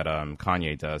change that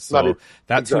Kanye does. So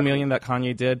that $2 million that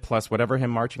Kanye did, plus whatever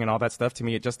him marching and all that stuff, to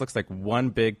me, it just looks like one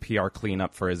big PR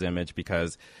cleanup for his image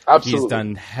because he's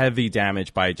done heavy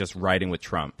damage by just riding with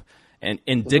Trump and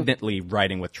indignantly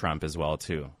riding with Trump as well,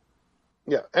 too.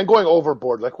 Yeah, and going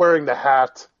overboard, like wearing the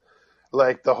hat.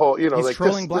 Like the whole, he's like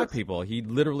trolling black people. He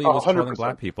literally was 100%. trolling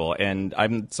black people, and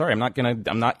I'm sorry,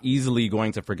 I'm not easily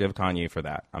going to forgive Kanye for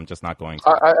that. I'm just not going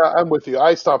to. I'm with you.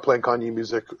 I stopped playing Kanye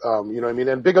music. You know what I mean?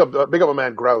 And big up a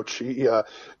man, Grouch.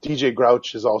 DJ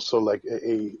Grouch is also like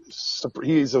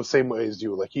he's the same way as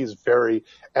you. Like he's very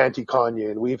anti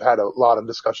Kanye, and we've had a lot of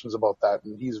discussions about that.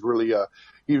 And he's really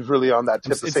on that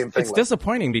tip. The same thing. It's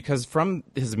disappointing because from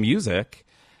his music.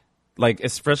 Like,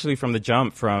 especially from the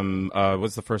jump from,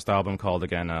 what's the first album called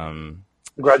again?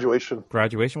 Graduation.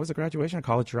 Was it Graduation or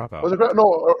College Dropout? Was it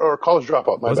or College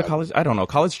Dropout? Was it College? I don't know.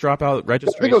 College Dropout,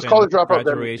 Registration. I think it was College Dropout.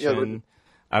 Graduation.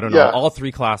 I don't know. All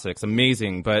three classics.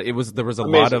 Amazing. But there was a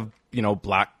lot of,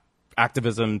 black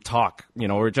activism talk,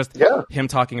 or just him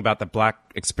talking about the black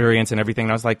experience and everything.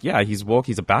 And I was like, yeah, he's woke.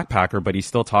 He's a backpacker, but he's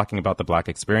still talking about the black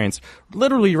experience.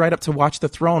 Literally right up to Watch the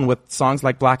Throne with songs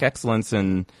like Black Excellence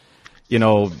and,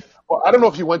 Well, I don't know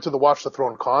if you went to the Watch the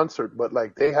Throne concert, but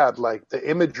like they had like the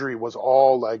imagery was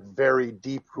all like very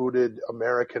deep rooted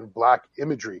American black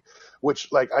imagery,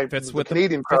 which like Fits the with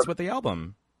Canadian crowd. fits with the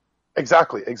album.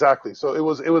 Exactly. So it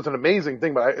was an amazing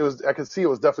thing, but I could see it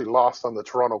was definitely lost on the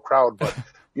Toronto crowd. But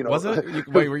you know, Was it?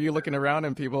 Wait, were you looking around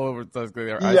and people were,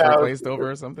 their eyes yeah, were glazed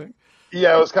over or something?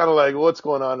 yeah, it was kind of like what's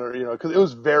going on, or because it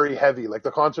was very heavy. Like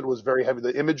the concert was very heavy.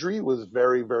 The imagery was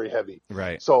very very heavy.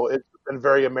 Right. So it's been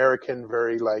very American,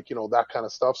 very like that kind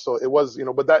of stuff. So it was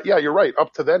but that you're right.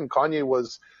 Up to then, Kanye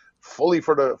was fully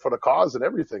for the cause and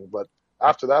everything, but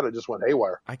after that, it just went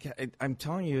haywire. I'm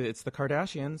telling you, it's the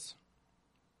Kardashians.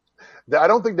 I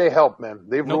don't think they helped, man.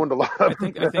 They've Nope. ruined a lot.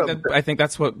 I think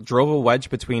that's what drove a wedge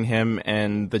between him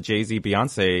and the Jay-Z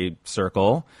Beyonce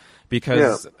circle.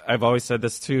 Because I've always said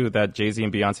this too, that Jay-Z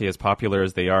and Beyonce, as popular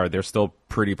as they are, they're still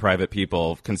pretty private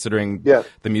people. Considering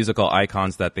the musical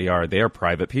icons that they are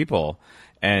private people.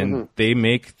 And they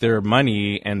make their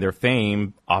money and their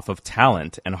fame off of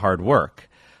talent and hard work.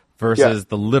 Versus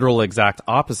the literal exact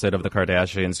opposite of the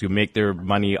Kardashians, who make their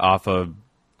money off of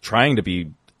trying to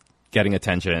be getting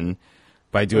attention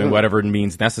by doing whatever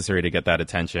means necessary to get that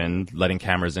attention, letting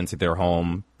cameras into their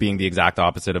home, being the exact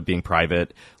opposite of being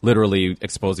private, literally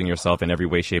exposing yourself in every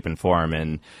way, shape, and form.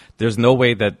 And there's no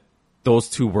way that those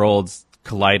two worlds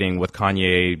colliding with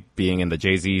Kanye being in the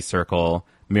Jay-Z circle,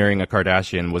 marrying a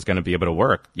Kardashian, was going to be able to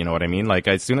work. You know what I mean? Like,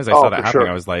 as soon as I saw that happening,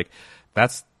 I was like,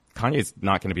 Kanye's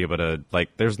not going to be able to,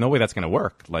 like, there's no way that's going to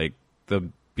work. Like, the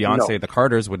Beyonce, the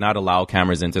Carters would not allow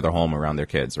cameras into their home around their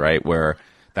kids, right? Where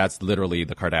that's literally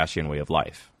the Kardashian way of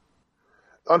life.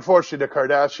 Unfortunately, the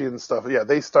Kardashian stuff,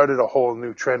 they started a whole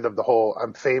new trend of the whole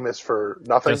 "I'm famous for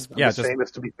nothing." I'm just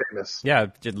famous to be famous. Yeah,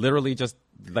 literally, just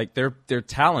like their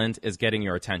talent is getting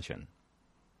your attention.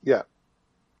 Yeah.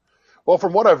 Well,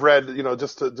 from what I've read,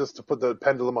 just to put the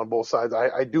pendulum on both sides,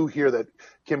 I do hear that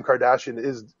Kim Kardashian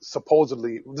is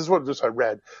supposedly, this is what I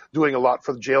read, doing a lot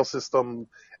for the jail system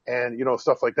and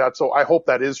stuff like that. So I hope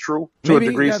that is true to a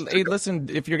degree. Hey, listen,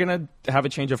 if you're gonna have a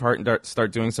change of heart and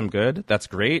start doing some good, that's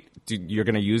great. You're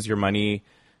gonna use your money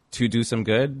to do some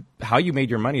good. How you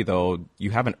made your money, though, you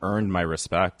haven't earned my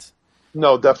respect.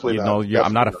 No, definitely not.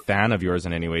 I'm not a fan of yours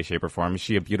in any way, shape, or form. Is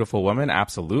she a beautiful woman?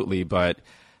 Absolutely, but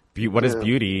what is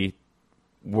beauty?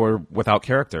 We're without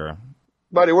character.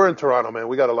 Buddy, we're in Toronto, man.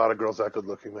 We got a lot of girls that good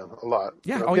looking, man. A lot.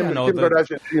 Yeah. Kim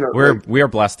Kardashian, we are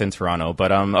blessed in Toronto,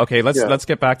 but okay, let's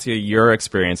get back to your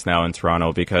experience now in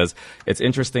Toronto, because it's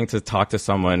interesting to talk to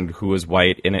someone who is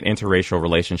white in an interracial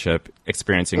relationship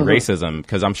experiencing racism,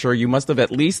 because I'm sure you must have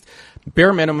at least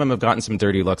bare minimum have gotten some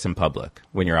dirty looks in public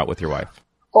when you're out with your wife.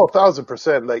 Oh,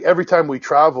 1,000%. Like every time we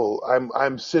travel,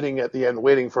 I'm sitting at the end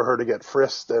waiting for her to get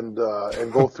frisked and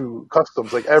go through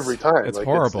customs. Like every time. It's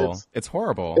horrible. It's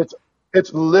horrible.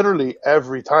 It's literally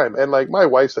every time. And like my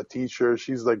wife's a teacher.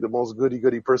 She's like the most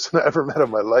goody person I ever met in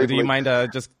my life. Do you mind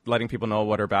just letting people know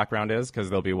what her background is? Because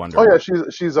they'll be wondering. Oh yeah,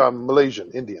 she's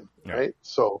Malaysian, Indian, right?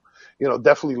 So,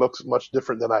 definitely looks much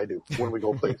different than I do when we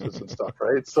go places and stuff,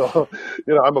 right? So,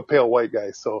 I'm a pale white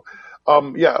guy. So,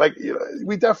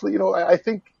 we definitely, I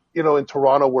think, in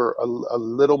Toronto, we're a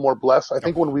little more blessed. I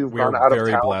think when we've gone out of town. We are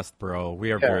very blessed, bro.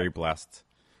 We are very blessed.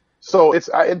 So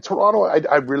in Toronto,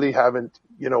 I really haven't,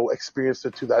 experienced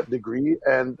it to that degree.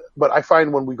 But I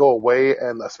find when we go away,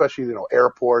 and especially,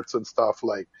 airports and stuff,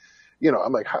 like,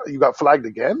 I'm like, how, you got flagged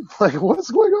again? Like,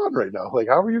 what's going on right now? Like,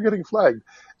 how are you getting flagged?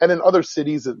 And in other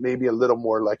cities, it may be a little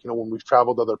more like, when we've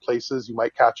traveled to other places, you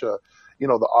might catch the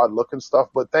odd look and stuff.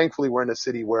 But thankfully, we're in a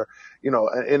city where, an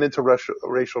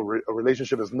interracial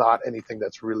relationship is not anything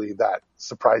that's really that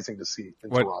surprising to see in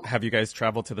Toronto. Have you guys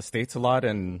traveled to the States a lot?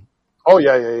 And Oh,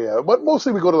 yeah. But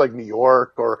mostly we go to like New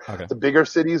York or the bigger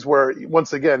cities where,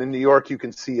 once again, in New York, you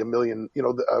can see a million,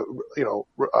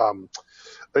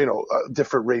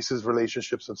 different races,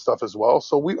 relationships and stuff as well.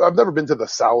 So I've never been to the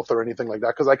South or anything like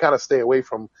that, because I kind of stay away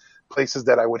from places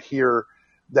that I would hear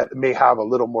that may have a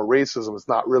little more racism. It's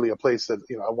not really a place that,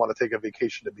 I want to take a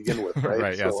vacation to begin with, right?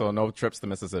 Right, yeah. So no trips to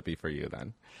Mississippi for you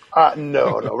then.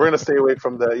 No. We're going to stay away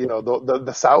from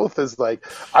the South is like,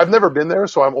 I've never been there,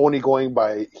 so I'm only going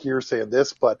by hearsay and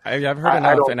this, but I've heard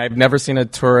enough, and I've never seen a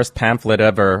tourist pamphlet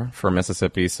ever for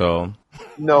Mississippi, so.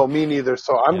 No, me neither.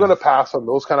 So I'm going to pass on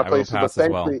those kind of places, but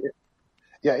thankfully,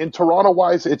 in Toronto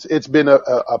wise, it's been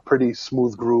a pretty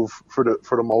smooth groove for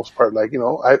the most part. Like,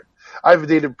 I've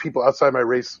dated people outside my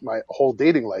race my whole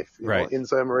dating life,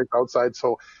 inside my race, outside.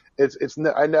 So I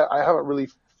haven't really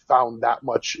found that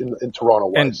much in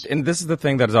Toronto. And this is the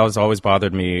thing that has always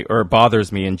bothered me, or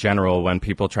bothers me in general, when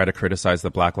people try to criticize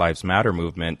the Black Lives Matter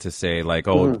movement to say like,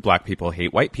 oh, black people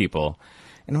hate white people.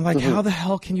 And I'm like, how the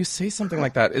hell can you say something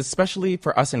like that? Especially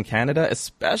for us in Canada.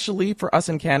 Especially for us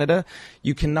in Canada,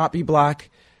 you cannot be black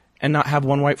and not have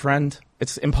one white friend.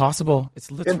 It's impossible. It's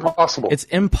literally Impossible. It's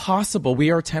impossible.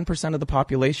 We are 10% of the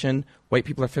population. White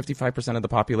people are 55% of the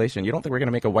population. You don't think we're going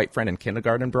to make a white friend in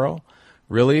kindergarten, bro?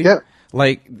 Really? Yeah.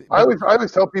 Like, I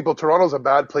always tell people Toronto's a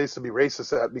bad place to be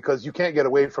racist at because you can't get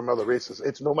away from other races.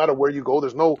 It's no matter where you go.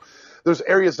 There's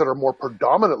areas that are more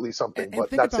predominantly something, and but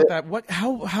think that's about it. that.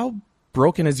 How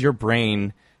broken is your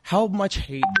brain? How much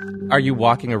hate are you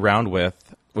walking around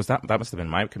with? That must have been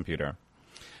my computer.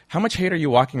 How much hate are you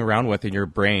walking around with in your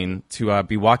brain to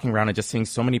be walking around and just seeing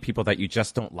so many people that you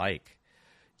just don't like?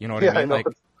 You know what I mean? Like,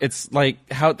 it's like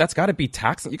that's got to be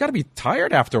taxing. You got to be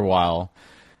tired after a while.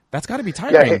 That's got to be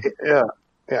tiring. Yeah.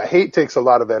 Hate takes a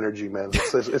lot of energy, man.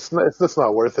 It's just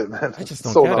not worth it, man. I just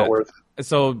don't so get not it. worth it.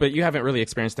 So, but you haven't really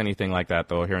experienced anything like that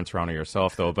though here in Toronto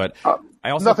yourself, though. But I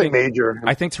also nothing think, major.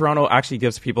 I think Toronto actually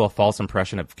gives people a false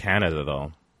impression of Canada,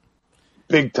 though.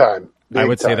 Big time. I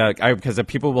would say that because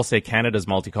people will say Canada's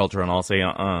multicultural, and I'll say,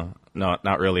 no,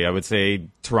 not really. I would say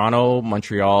Toronto,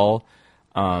 Montreal,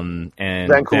 and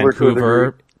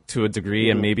Vancouver to a degree,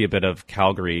 and maybe a bit of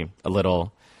Calgary, a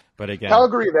little. But again,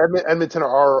 Calgary and Edmonton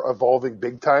are evolving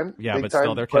big time. Yeah, big but time,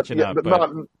 still they're catching up. But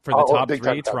for the top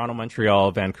three, Toronto,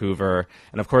 Montreal, Vancouver,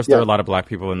 and of course there are a lot of black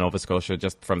people in Nova Scotia,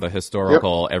 just from the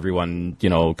historical, everyone,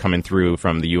 coming through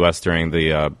from the U.S. during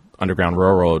the Underground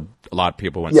Railroad. A lot of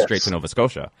people went straight to Nova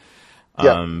Scotia.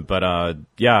 But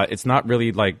it's not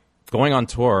really like going on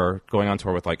tour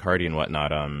with like Cardi and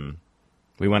whatnot.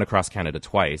 We went across Canada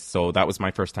twice, so that was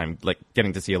my first time like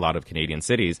getting to see a lot of Canadian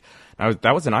cities.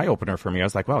 That was an eye opener for me. I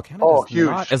was like, wow, Canada's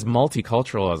not as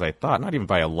multicultural as I thought, not even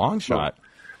by a long shot.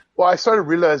 Well, I started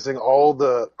realizing all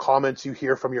the comments you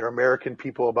hear from your American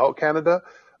people about Canada.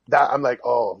 That I'm like,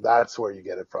 oh, that's where you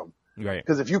get it from. Right.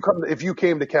 Because if you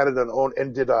came to Canada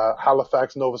and did a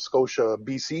Halifax, Nova Scotia,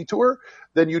 BC tour,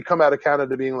 then you'd come out of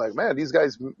Canada being like, man, these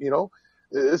guys,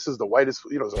 this is the whitest,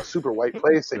 it's a super white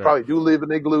place. They probably do live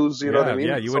in igloos, you know what I mean?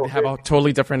 Yeah, you would have a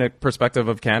totally different perspective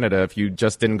of Canada if you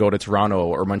just didn't go to Toronto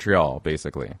or Montreal,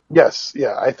 basically. Yes,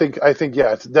 yeah, I think,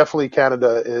 it's definitely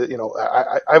Canada.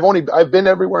 I've been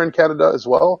everywhere in Canada as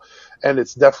well, and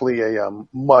it's definitely a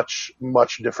much,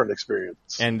 much different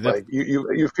experience. And like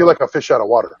you feel like a fish out of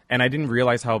water. And I didn't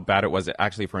realize how bad it was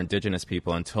actually for Indigenous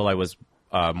people until I was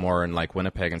more in like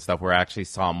Winnipeg and stuff, where I actually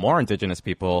saw more Indigenous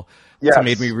people. Yes. It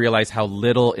made me realize how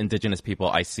little Indigenous people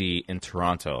I see in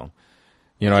Toronto.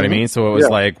 You know what I mean? So it was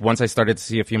like, once I started to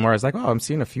see a few more, I was like, oh, I'm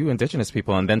seeing a few Indigenous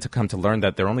people. And then to come to learn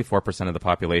that they're only 4% of the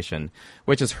population,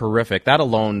 which is horrific. That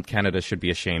alone, Canada should be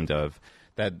ashamed of.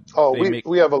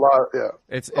 We have a lot.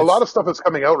 It's a lot of stuff that's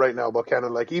coming out right now about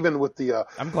Canada. Like even with the.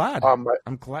 I'm glad.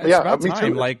 It's about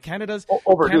time. Too. Like Canada.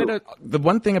 The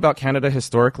one thing about Canada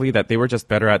historically that they were just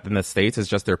better at than the States is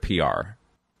just their PR.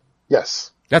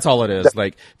 Yes. That's all it is.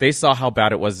 Like they saw how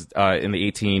bad it was in the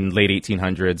late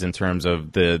 1800s in terms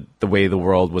of the way the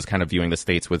world was kind of viewing the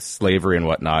States with slavery and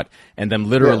whatnot, and them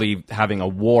literally having a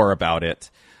war about it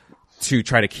to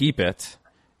try to keep it.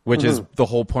 Which is the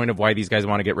whole point of why these guys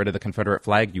want to get rid of the Confederate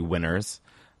flag, you winners.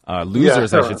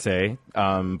 Losers, I should say.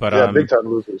 Big time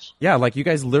losers. Yeah, like you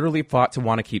guys literally fought to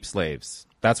want to keep slaves.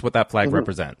 That's what that flag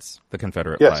represents, the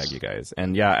Confederate flag, you guys.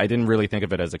 And yeah, I didn't really think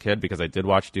of it as a kid because I did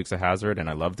watch Dukes of Hazzard and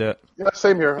I loved it. Yeah,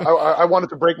 same here. I wanted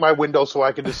to break my window so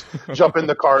I could just jump in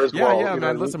the car as well. Yeah,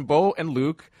 man. Listen, Bo and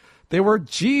Luke, they were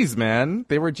G's, man.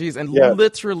 They were G's. And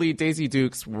literally Daisy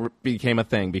Dukes became a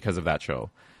thing because of that show.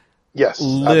 Yes,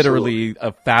 literally absolutely.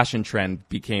 A fashion trend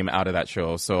became out of that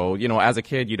show. So, as a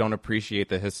kid, you don't appreciate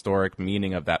the historic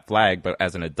meaning of that flag. But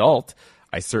as an adult,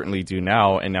 I certainly do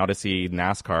now. And now to see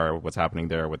NASCAR, what's happening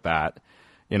there with that,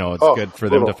 it's good for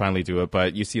them to finally do it.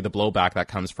 But you see the blowback that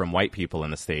comes from white people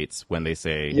in the States when they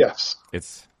say,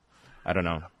 I don't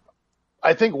know.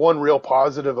 I think one real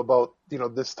positive about,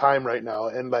 this time right now,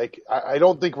 and like, I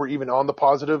don't think we're even on the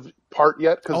positive part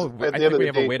yet. Because I think we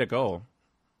have a way to go.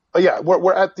 Yeah,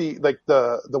 we're at the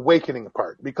awakening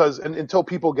part because until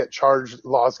people get charged,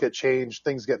 laws get changed,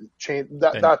 things get changed.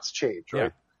 That's change, right? Yeah.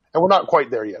 And we're not quite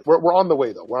there yet. We're on the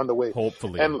way though. We're on the way.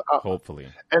 Hopefully.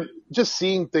 And just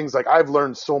seeing things like I've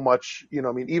learned so much,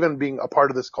 even being a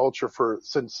part of this culture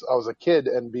since I was a kid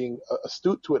and being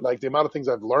astute to it, like the amount of things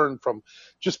I've learned from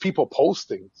just people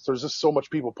posting. There's just so much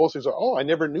people posting. So, I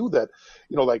never knew that,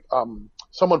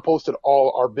 someone posted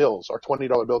all our bills, our $20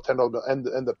 bill, $10 bill, and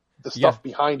the stuff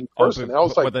behind each person. And I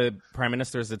was like, what the prime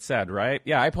ministers had said, right?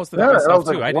 Yeah, I posted yeah, that and I myself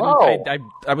was too. like, I wow. didn't.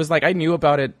 I was like, I knew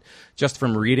about it just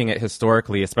from reading it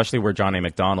historically, especially where John A.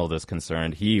 Macdonald is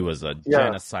concerned. He was a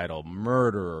genocidal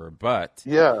murderer, but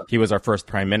he was our first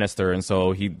prime minister, and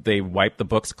so they wiped the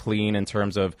books clean in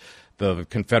terms of the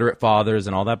Confederate fathers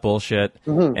and all that bullshit.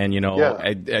 And, you know,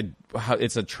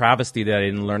 it's a travesty that I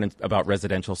didn't learn about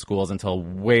residential schools until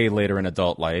way later in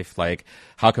adult life. Like,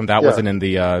 how come that wasn't in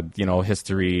the, you know,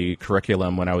 history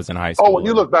curriculum when I was in high school? Oh, when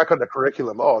you look back on the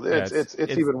curriculum, it's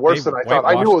even worse than I thought.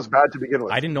 I knew it was bad to begin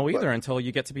with. I didn't know either until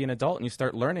you get to be an adult and you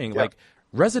start learning. Like,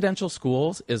 residential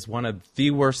schools is one of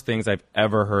the worst things I've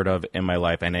ever heard of in my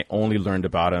life, and I only learned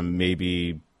about them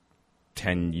maybe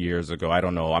 10 years ago. I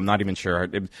don't know. I'm not even sure.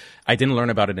 I didn't learn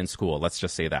about it in school. Let's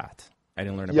just say that. I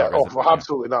didn't learn about it. Well,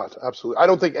 absolutely not. Absolutely. I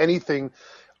don't think anything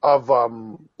of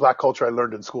black culture I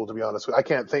learned in school, to be honest with you. I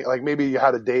can't think, like, maybe you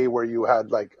had a day where you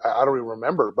had, like, I don't even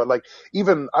remember, but like,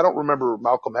 even I don't remember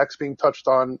Malcolm X being touched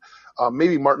on,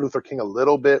 maybe Martin Luther King a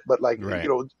little bit, but like, you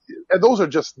know, and those are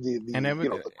just the and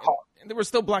there was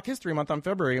still Black History Month on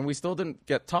February, and we still didn't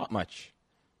get taught much.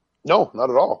 No, not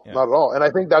at all. Not at all. And I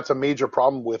think that's a major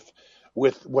problem with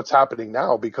what's happening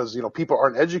now, because, you know, people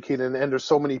aren't educated, and there's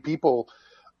so many people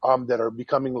that are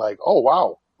becoming like, oh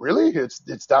wow, really, it's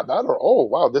that bad, or oh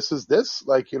wow, this is this,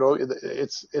 like, you know,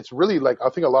 it's really, like, I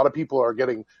think a lot of people are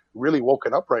getting really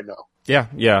woken up right now.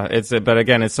 But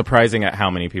again, it's surprising at how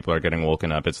many people are getting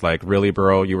woken up. It's like, really,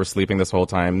 bro, you were sleeping this whole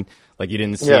time? Like, you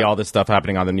didn't see all this stuff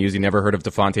happening on the news? You never heard of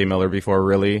Devontae Miller before?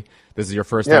 Really? This is your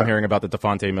first time hearing about the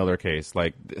Devontae Miller case?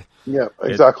 Like,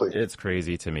 exactly. It's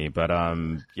crazy to me, but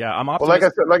I'm optimistic. Well, like I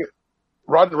said, like,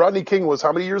 Rodney King was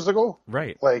how many years ago?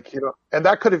 Right. Like, you know, and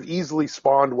that could have easily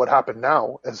spawned what happened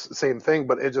now as the same thing,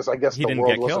 but it just, I guess he the didn't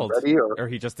world get killed, wasn't ready, or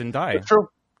he just didn't die. That's true.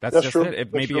 That's just true. It.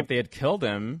 If they had killed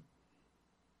him,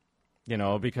 you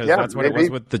know, because that's what it was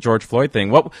with the George Floyd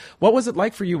thing. What was it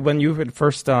like for you when you had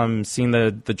first seen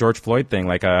the George Floyd thing?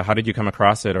 Like, how did you come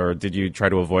across it, or did you try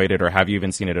to avoid it, or have you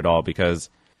even seen it at all? Because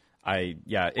I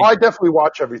definitely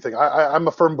watch everything. I'm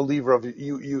a firm believer of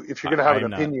you. If you're going to have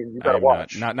an opinion, you got to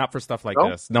watch. Not for stuff like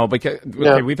this. No, because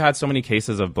we've had so many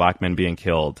cases of black men being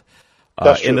killed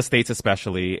in the States,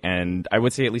 especially, and I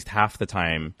would say at least half the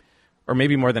time, or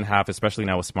maybe more than half, especially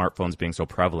now with smartphones being so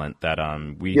prevalent, that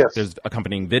there's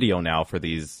accompanying video now for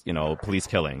these, you know, police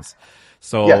killings.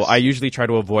 So I usually try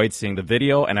to avoid seeing the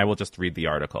video, and I will just read the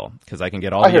article, because I can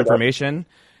get all the information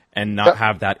and not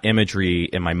have that imagery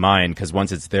in my mind, because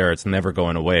once it's there, it's never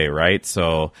going away, right?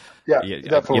 So,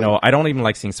 definitely. You know, I don't even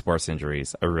like seeing sports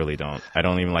injuries. I really don't. I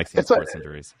don't even like seeing sports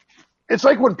injuries. It's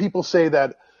like when people say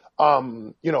that,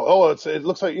 you know, it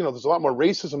looks like, you know, there's a lot more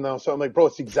racism now. So I'm like, bro,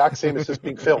 it's the exact same as just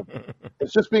being filmed.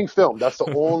 It's just being filmed. That's the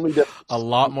only difference. A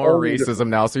lot more racism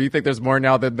now. So you think there's more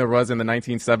now than there was in the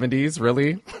 1970s?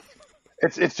 Really?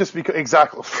 It's just because,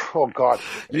 exactly. Oh God.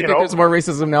 You think there's more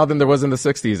racism now than there was in the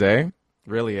 60s, eh?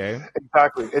 Really, eh?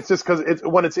 Exactly. It's just because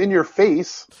when it's in your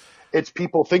face, it's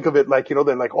people think of it like, you know,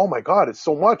 they're like, oh my God, it's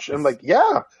so much. And I'm like,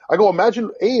 yeah. I go,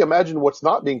 imagine what's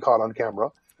not being caught on camera.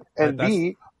 And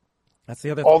B, that's the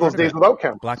other all those days without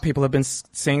camera. Black people have been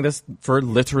saying this for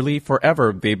literally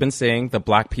forever. They've been saying the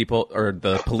black people or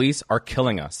the police are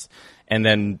killing us. And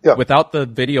then without the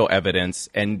video evidence,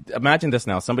 and imagine this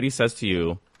now, somebody says to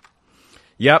you,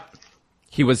 yep,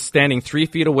 he was standing 3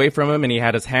 feet away from him, and he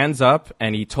had his hands up,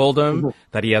 and he told him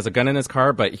that he has a gun in his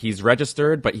car, but he's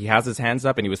registered, but he has his hands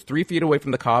up, and he was 3 feet away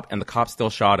from the cop, and the cop still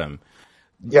shot him.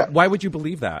 Yeah. Why would you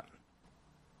believe that?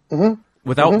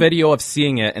 Without video of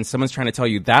seeing it, and someone's trying to tell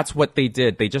you that's what they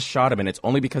did. They just shot him, and it's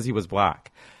only because he was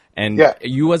black. And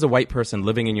you as a white person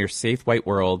living in your safe white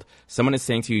world, someone is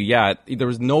saying to you, there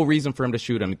was no reason for him to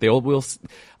shoot him.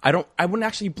 I wouldn't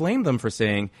actually blame them for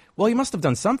saying, well, he must have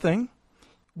done something.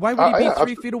 Why would he be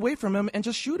 3 feet away from him and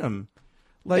just shoot him?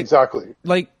 Like, exactly.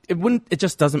 Like, it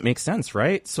just doesn't make sense,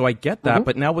 right? So I get that,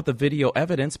 but now with the video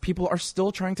evidence, people are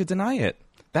still trying to deny it.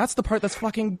 That's the part that's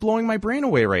fucking blowing my brain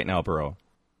away right now, bro.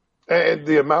 And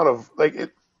the amount of,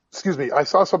 excuse me, I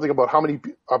saw something about how many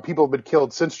people have been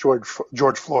killed since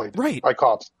George Floyd by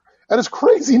cops. And it's a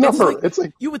crazy number. It's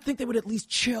like you would think they would at least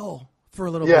chill for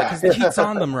a little bit, because the heat's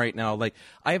on them right now. Like,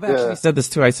 I've actually said this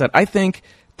too. I said, I think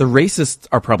the racists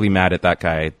are probably mad at that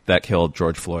guy that killed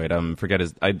George Floyd.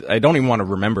 I don't even want to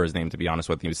remember his name, to be honest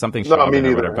with you. Something Chauvin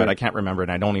or whatever, but I can't remember it,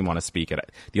 and I don't even want to speak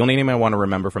it. The only name I want to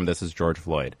remember from this is George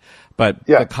Floyd. But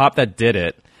the cop that did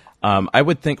it, I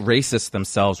would think racists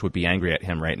themselves would be angry at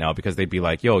him right now, because they'd be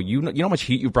like, yo, you know how much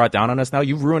heat you brought down on us now?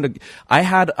 You ruined I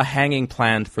had a hanging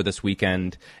planned for this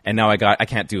weekend, and now I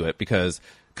can't do it because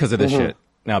of this shit.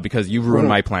 now because you ruined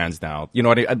my plans now. You know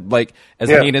what I like? As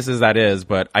Yeah. heinous as that is,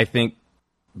 but I think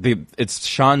it's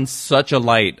shone such a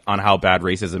light on how bad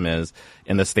racism is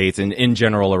in the States and in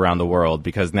general around the world,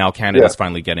 because now Canada's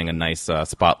finally getting a nice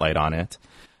spotlight on it.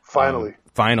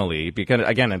 Finally, because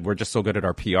again, we're just so good at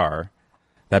our PR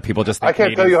that people just think I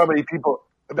can't tell you how many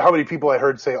people I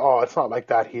heard say, "Oh, it's not like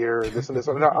that here," this and this.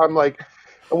 And I'm like,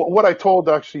 what I told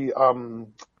actually,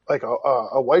 like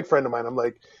a white friend of mine, I'm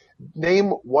like,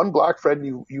 name one black friend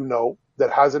you know that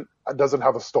doesn't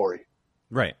have a story.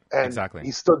 Right. And exactly.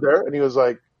 he stood there and he was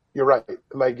like, "You're right."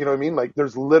 Like, you know what I mean? Like,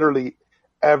 there's literally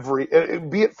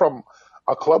be it from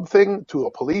a club thing to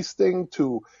a police thing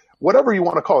to whatever you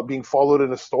want to call it, being followed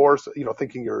in a store, you know,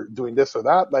 thinking you're doing this or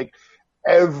that, like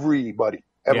everybody.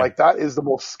 And like, that is the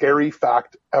most scary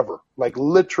fact ever. Like,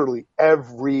 literally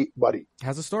everybody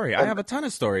has a story. I have a ton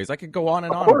of stories. I could go on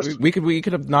and on. Course. We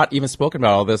could have not even spoken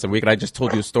about all this, and I just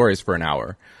told you stories for an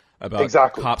hour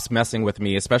about cops messing with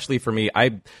me, especially for me.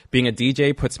 Being a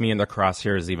DJ puts me in the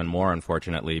crosshairs even more,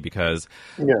 unfortunately, because,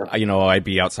 you know, I'd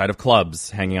be outside of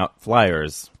clubs, hanging out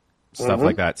flyers, stuff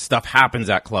like that. Stuff happens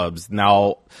at clubs.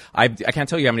 Now, I can't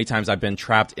tell you how many times I've been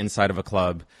trapped inside of a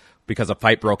club because a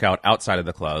fight broke out outside of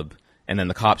the club, and then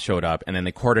the cops showed up, and then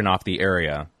they cordoned off the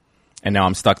area, and now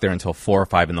I'm stuck there until 4 or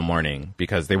 5 in the morning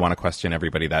because they want to question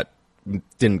everybody that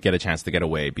didn't get a chance to get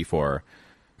away before.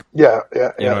 You know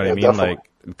what I mean? Definitely.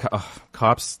 Like,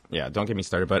 cops, don't get me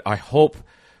started, but I hope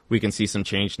we can see some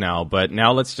change now. But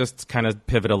now let's just kind of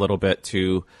pivot a little bit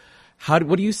to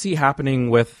what do you see happening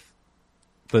with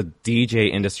the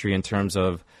DJ industry in terms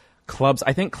of clubs?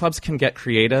 I think clubs can get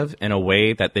creative in a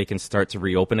way that they can start to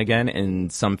reopen again in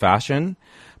some fashion,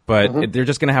 but they're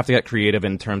just going to have to get creative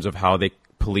in terms of how they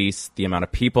police the amount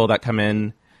of people that come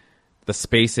in, the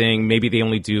spacing. Maybe they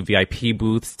only do VIP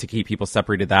booths to keep people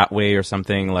separated that way or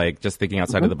something, like just thinking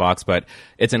outside of the box. But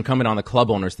it's incumbent on the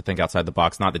club owners to think outside the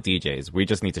box, not the DJs. We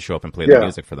just need to show up and play the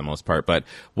music for the most part. But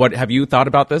what have you thought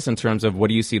about this in terms of what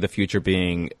do you see the future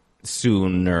being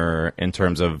sooner in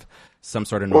terms of some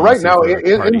sort of normalcy? Well, right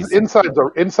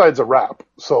now, inside's a wrap.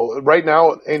 So right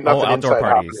now, ain't nothing outdoor inside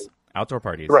parties. happening. Outdoor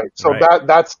parties. Right. So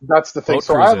that's the thing. Boat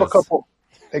so cruises. I have a couple.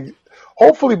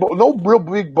 Hopefully, no real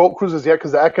big boat cruises yet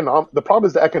because the problem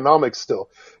is the economics still.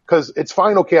 Because it's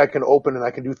fine, okay, I can open and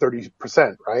I can do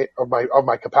 30%, right, of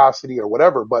my capacity or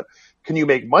whatever. But can you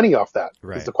make money off that?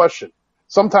 Right. Is the question.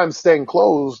 Sometimes staying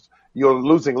closed, you're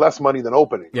losing less money than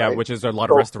opening. Yeah, right? which is a lot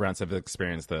of restaurants have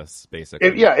experienced this basically.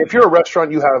 If you're a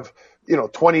restaurant, you have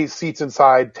 20 seats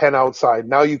inside, 10 outside.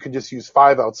 Now you can just use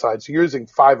 5 outside, so you're using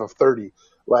 5 of 30.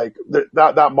 Like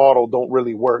that model don't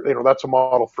really work. That's a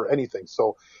model for anything.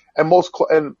 So.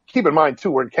 And keep in mind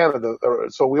too, we're in Canada,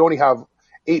 so we only have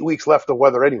 8 weeks left of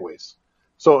weather anyways.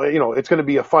 So, it's going to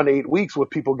be a fun 8 weeks with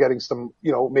people getting some,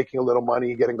 making a little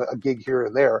money, getting a gig here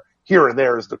and there. Here and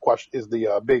there is the question, is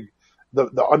the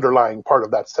the underlying part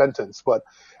of that sentence. But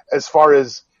as far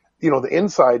as, the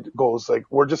inside goes, like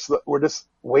we're just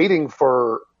waiting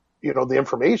for, the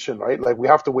information, right? Like we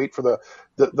have to wait for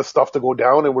the stuff to go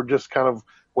down, and we're just kind of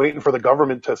waiting for the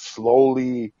government to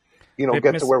slowly,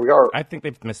 get to where we are. I think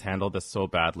they've mishandled this so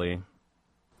badly.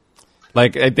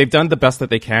 Like, they've done the best that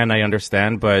they can, I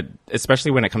understand, but especially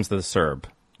when it comes to the CERB,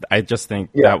 I just think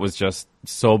that was just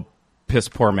so piss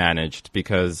poor managed,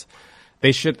 because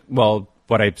they should, well,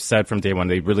 what I've said from day one,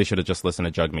 they really should have just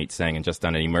listened to Jugmeat saying and just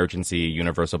done an emergency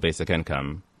universal basic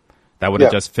income. That would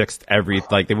have just fixed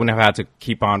like, they wouldn't have had to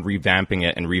keep on revamping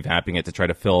it to try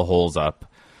to fill holes up.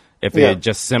 If they had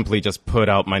just simply just put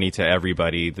out money to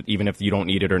everybody, even if you don't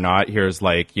need it or not, here's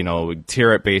like,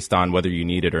 tier it based on whether you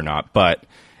need it or not. But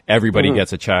everybody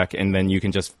gets a check, and then you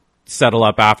can just settle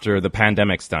up after the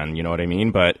pandemic's done. You know what I mean?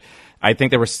 But I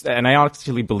think and I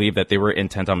actually believe that they were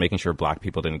intent on making sure black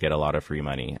people didn't get a lot of free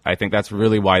money. I think that's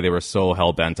really why they were so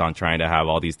hell-bent on trying to have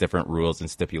all these different rules and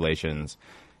stipulations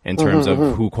in terms of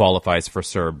who qualifies for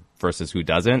CERB versus who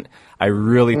doesn't. I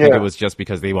really think it was just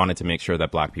because they wanted to make sure that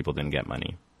black people didn't get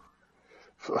money.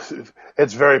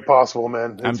 It's very possible,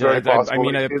 man. It's very possible.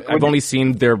 I mean, I've only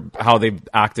seen how they've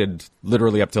acted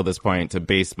literally up till this point to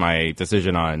base my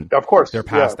decision on, of course, their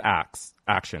past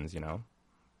actions.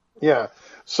 Yeah,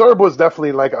 CERB was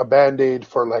definitely like a Band-Aid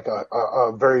for like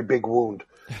a very big wound.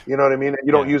 You know what I mean?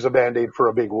 You don't use a Band-Aid for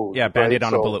a big wound. Yeah, Band-Aid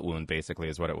on a bullet wound, basically,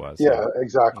 is what it was. Yeah,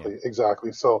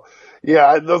 exactly. So, the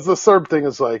CERB thing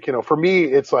is like, for me,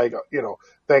 it's like,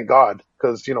 thank God,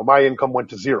 because, my income went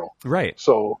to zero. Right.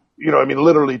 So,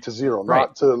 literally to zero,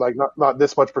 not to like, not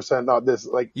this much percent, not this,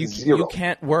 like zero. You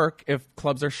can't work if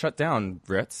clubs are shut down,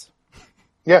 Ritz.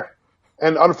 Yeah,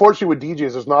 And unfortunately with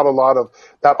DJs, there's not a lot of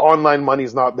that online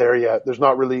money's not there yet. There's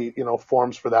not really,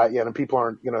 forms for that yet. And people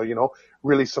aren't,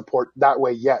 really support that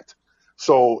way yet.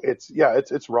 So it's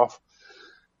rough.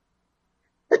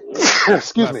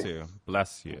 Excuse Bless me. you.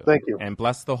 Bless you. Thank you. And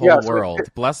bless the whole world.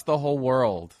 Bless the whole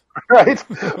world. Right.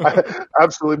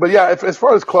 Absolutely. But yeah, as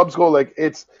far as clubs go, like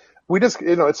it's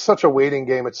such a waiting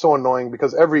game. It's so annoying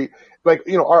because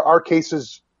our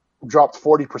cases dropped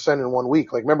 40% in 1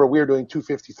 week. Like, remember, we were doing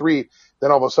 253,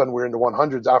 then all of a sudden we're into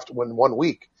 100s after 1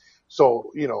 week.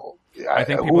 So, I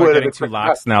think people are getting too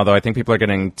lax now, though. I think people are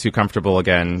getting too comfortable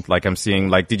again. Like, I'm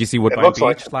seeing, did you see Woodbine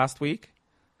Beach last week?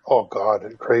 Oh,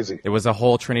 God, crazy. It was a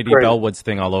whole Trinity Bellwoods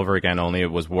thing all over again, only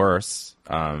it was worse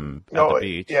at the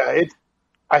beach. Yeah,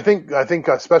 I think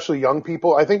especially young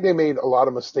people, I think they made a lot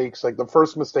of mistakes. Like, the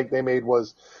first mistake they made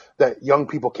was that young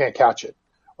people can't catch it.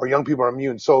 Or young people are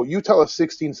immune. So you tell a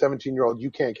 16, 17-year-old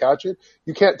you can't catch it.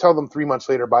 You can't tell them 3 months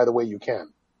later, by the way, you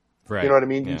can. Right. You know what I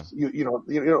mean?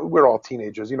 Yeah. We're all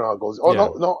teenagers. You know how it goes. Oh, yeah.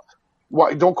 no.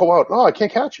 Why? Don't go out. No, I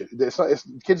can't catch it.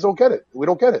 Kids don't get it. We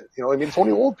don't get it. It's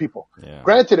only old people. Yeah.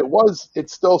 Granted, it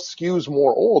still skews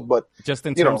more old, but just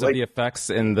in terms of the effects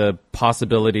and the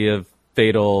possibility of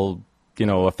fatal,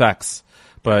 effects.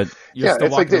 But you're still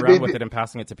walking around with it and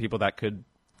passing it to people that could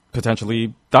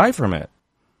potentially die from it.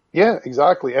 Yeah,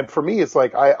 exactly. And for me, it's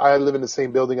like I live in the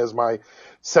same building as my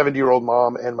 70-year-old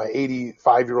mom and my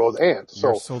 85-year-old aunt.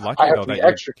 So you're so lucky, though,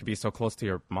 that you could be so close to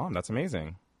your mom. That's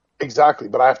amazing. Exactly.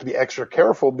 But I have to be extra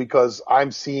careful because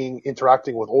I'm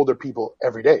interacting with older people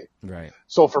every day. Right.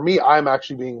 So for me, I'm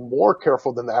actually being more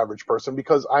careful than the average person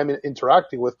because I'm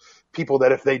interacting with people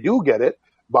that if they do get it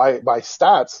by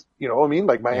stats,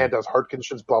 like my aunt has heart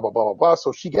conditions, blah, blah, blah, blah, blah.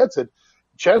 So she gets it.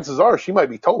 Chances are she might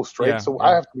be toast, right?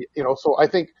 I have to be, so I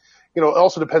think, it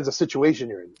also depends the situation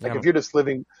you're in. Like if you're just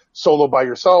living solo by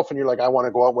yourself and you're like, I want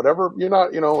to go out, whatever, you're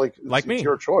not, like me. It's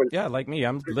your choice. Yeah, like me.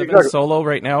 I'm living solo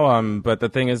right now. But the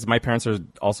thing is, my parents are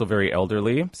also very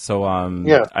elderly. So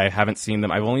I haven't seen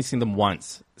them. I've only seen them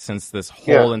once since this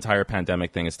whole entire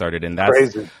pandemic thing has started. And that's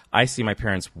crazy. I see my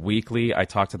parents weekly. I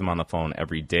talk to them on the phone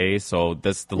every day. So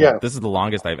this is the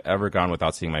longest I've ever gone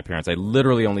without seeing my parents. I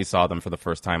literally only saw them for the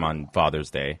first time on Father's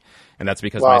Day. And that's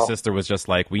because my sister was just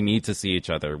like, we need to see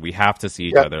each other. We have to see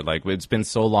each other. Like, it's been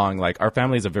so long. Like, our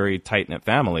family is a very tight-knit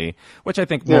family, which I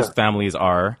think most families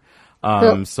are.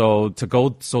 So to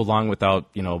go so long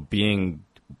without, being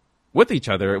with each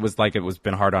other, it was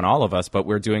been hard on all of us, but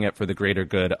we're doing it for the greater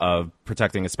good of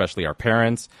protecting especially our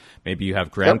parents. Maybe you have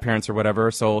grandparents or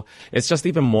whatever. So it's just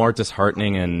even more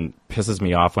disheartening and pisses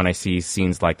me off when I see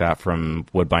scenes like that from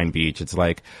Woodbine Beach. It's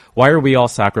like, why are we all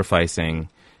sacrificing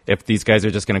if these guys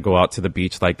are just going to go out to the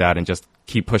beach like that and just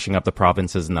keep pushing up the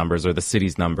province's numbers or the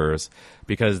city's numbers?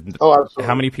 Because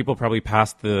how many people probably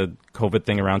passed the COVID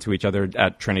thing around to each other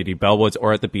at Trinity Bellwoods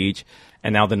or at the beach,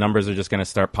 and now the numbers are just going to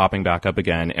start popping back up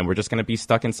again, and we're just going to be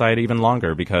stuck inside even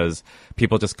longer because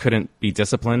people just couldn't be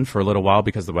disciplined for a little while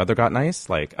because the weather got nice?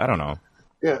 Like, I don't know.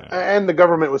 Yeah, and the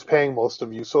government was paying most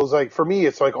of you. So it's like, for me,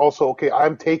 it's like also, okay,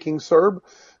 I'm taking CERB.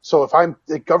 So if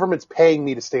the government's paying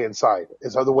me to stay inside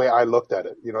is the way I looked at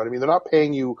it. You know what I mean? They're not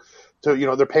paying you to,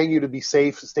 they're paying you to be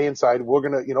safe, to stay inside. We're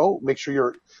going to, make sure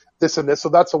you're this and this. So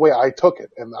that's the way I took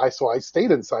it. And I stayed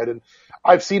inside, and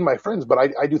I've seen my friends, but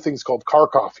I do things called car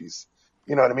coffees.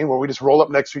 You know what I mean? Where we just roll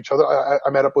up next to each other. I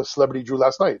met up with Celebrity Drew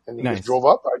last night, and he just drove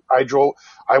up.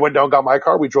 I went down, got my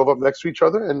car. We drove up next to each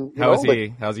other. And how's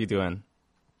he doing?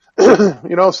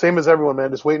 Same as everyone,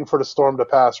 man, just waiting for the storm to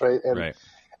pass. Right.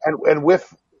 And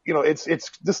with,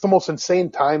 it's just the most insane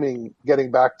timing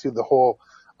getting back to the whole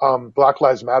Black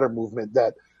Lives Matter movement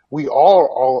that we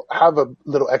all have a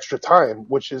little extra time,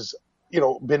 which has,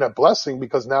 been a blessing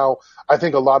because now I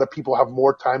think a lot of people have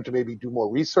more time to maybe do more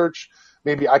research.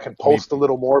 Maybe I can post a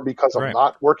little more because I'm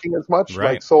not working as much.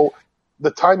 Right. Like, so the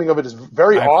timing of it is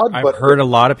very odd. I've heard a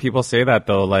lot of people say that,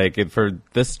 though, like for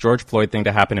this George Floyd thing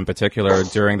to happen in particular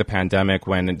during the pandemic,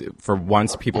 when for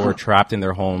once people were trapped in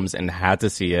their homes and had to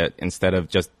see it instead of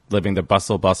just living the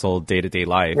bustle day-to-day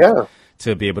life,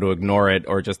 to be able to ignore it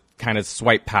or just kind of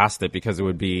swipe past it because it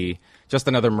would be just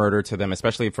another murder to them,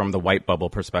 especially from the white bubble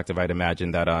perspective. I'd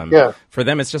imagine that for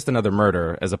them, it's just another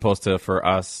murder as opposed to for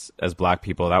us as Black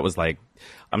people. That was like,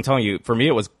 I'm telling you, for me,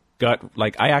 it was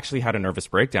like I actually had a nervous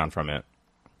breakdown from it.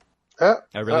 Yeah,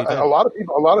 I really did. A lot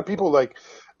of people like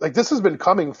this has been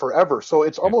coming forever. So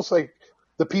it's almost like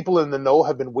the people in the know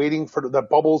have been waiting for the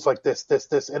bubbles like this,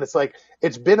 and it's like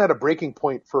it's been at a breaking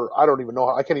point for I don't even know.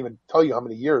 I can't even tell you how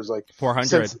many years. Like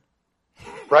 400,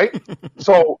 right?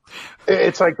 So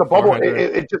it's like the bubble.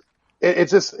 It just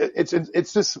it's just,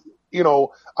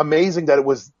 amazing that it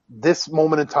was this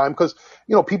moment in time, because,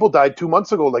 people died 2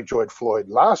 months ago, like George Floyd,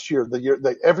 last year, the year,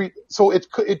 so it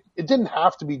didn't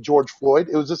have to be George Floyd.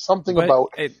 It was just something But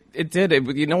about. it did.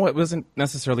 It wasn't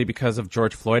necessarily because of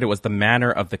George Floyd. It was the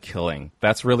manner of the killing.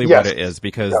 That's really what it is,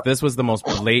 because this was the most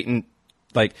blatant.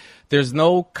 Like, there's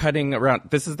no cutting around.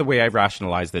 This is the way I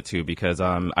rationalized it too, because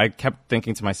I kept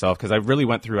thinking to myself, because I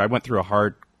went through a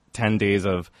hard 10 days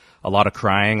of a lot of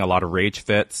crying, a lot of rage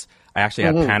fits. I actually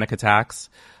had panic attacks.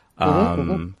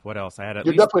 What else? I had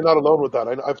You're definitely not alone with that.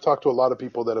 I've talked to a lot of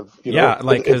people that have,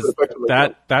 because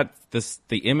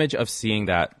the image of seeing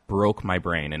that broke my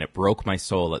brain and it broke my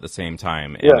soul at the same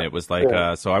time. And it was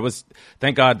like, so I was,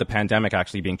 thank God the pandemic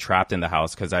actually being trapped in the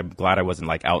house, because I'm glad I wasn't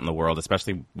like out in the world,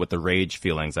 especially with the rage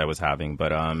feelings I was having.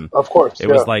 But, of course, it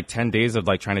was like 10 days of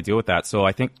like trying to deal with that. So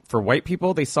I think for white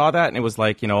people, they saw that and it was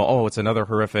like, oh, it's another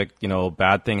horrific,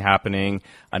 bad thing happening,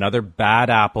 another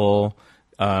bad apple,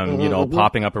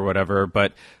 popping up or whatever.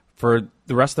 But for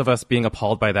the rest of us being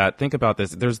appalled by that, think about this.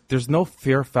 There's no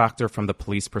fear factor from the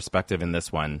police perspective in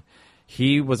this one.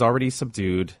 He was already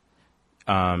subdued.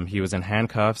 He was in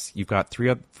handcuffs. You've got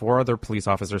 4 other police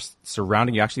officers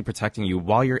surrounding you, actually protecting you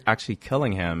while you're actually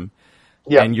killing him.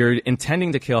 Yeah. And you're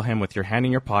intending to kill him with your hand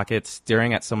in your pocket,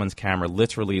 staring at someone's camera,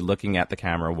 literally looking at the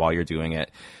camera while you're doing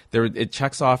it. It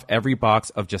checks off every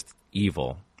box of just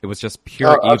evil. It was just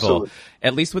pure evil. Absolutely.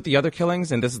 At least with the other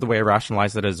killings, and this is the way I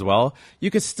rationalized it as well,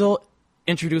 you could still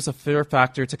introduce a fear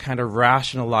factor to kind of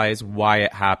rationalize why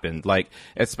it happened. Like,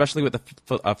 especially with the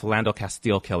Philando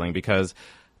Castile killing, because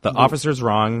the officer's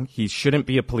wrong. He shouldn't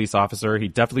be a police officer. He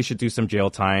definitely should do some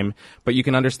jail time. But you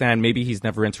can understand maybe he's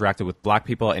never interacted with black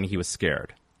people and he was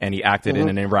scared and he acted in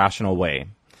an irrational way.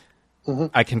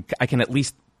 I can at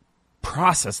least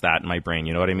process that in my brain,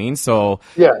 you know what I mean? So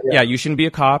yeah, you shouldn't be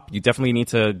a cop. You definitely need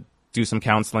to do some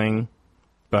counseling.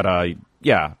 But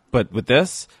but with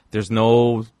this, there's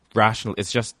no rational,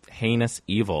 it's just heinous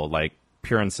evil, like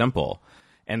pure and simple.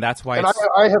 And that's why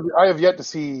I have yet to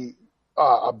see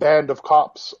a band of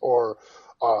cops or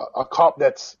a cop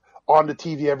that's on the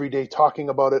TV every day talking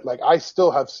about it. Like, I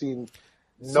still have seen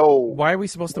no. Why are we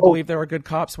supposed to believe there are good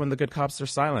cops when the good cops are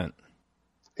silent?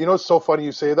 It's so funny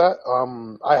you say that.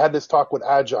 I had this talk with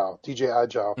TJ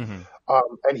Agile,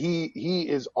 and he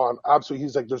is on absolutely.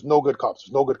 He's like, "There's no good cops.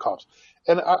 There's no good cops."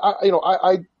 And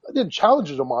I didn't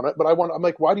challenge him on it, but I'm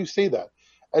like, "Why do you say that?"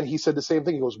 And he said the same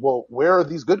thing. He goes, "Well, where are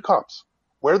these good cops?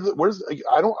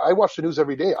 I watch the news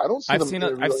every day. I don't see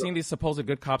them." I've seen these supposed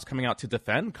good cops coming out to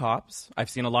defend cops. I've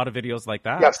seen a lot of videos like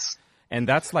that. Yes. And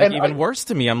that's like even worse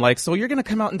to me. I'm like, so you're going to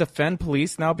come out and defend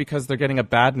police now because they're getting a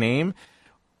bad name?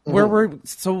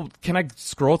 So can I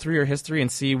scroll through your history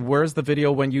and see where's the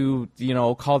video when you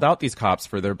called out these cops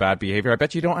for their bad behavior? I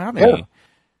bet you don't have any.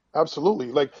 Yeah,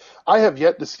 absolutely. Like, I have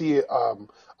yet to see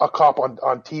a cop on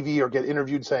TV or get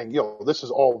interviewed saying, this is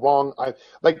all wrong.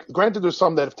 Granted, there's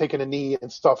some that have taken a knee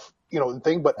and stuff, and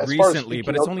thing, but as recently,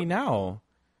 far as but it's only now.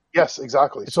 Yes,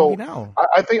 exactly. It's only now.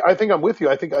 I think I'm with you.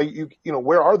 I think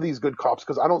where are these good cops?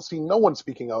 Because I don't see no one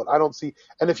speaking out. I don't see,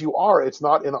 and if you are, it's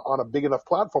not on a big enough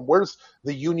platform. Where's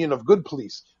the union of good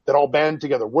police that all band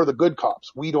together? We're the good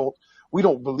cops. We don't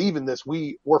believe in this.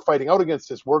 We're fighting out against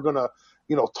this. We're gonna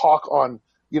talk on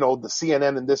the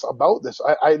CNN and this about this.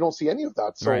 I don't see any of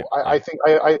that. So right. I think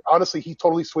I honestly, he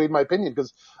totally swayed my opinion,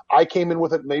 because I came in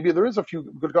with it. Maybe there is a few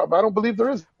good cops, but I don't believe there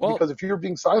is, because if you're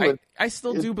being silent, I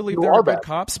still do believe there are good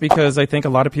cops, because I think a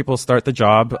lot of people start the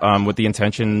job with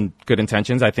good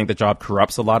intentions. I think the job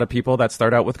corrupts a lot of people that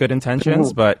start out with good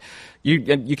intentions, but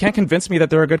you can't convince me that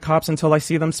there are good cops until I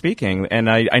see them speaking. And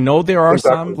I know there are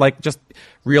some, like, just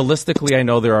realistically, I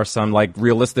know there are some, like,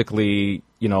 realistically,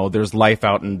 there's life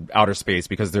out in outer space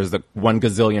because there's the 1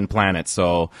 gazillion planets.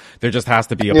 So there just has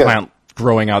to be a plant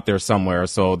growing out there somewhere.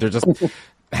 So there just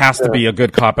has to be a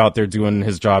good cop out there doing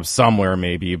his job somewhere,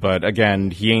 maybe. But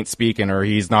again, he ain't speaking, or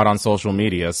he's not on social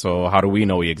media. So how do we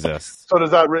know he exists? So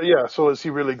does that so is he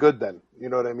really good then? You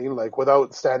know what I mean? Like,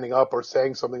 without standing up or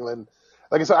saying something, then,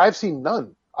 like I said, I've seen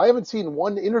none. I haven't seen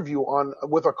one interview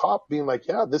with a cop being like,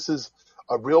 yeah, this is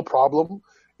a real problem.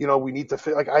 We need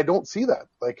to I don't see that.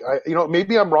 Like,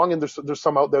 maybe I'm wrong, and there's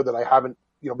some out there that I haven't,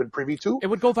 been privy to. It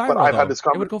would go viral. But I've had this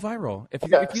it would go viral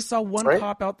if you saw one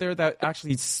cop out there that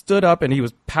actually stood up and he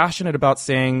was passionate about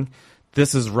saying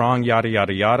this is wrong, yada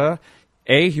yada yada.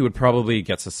 He would probably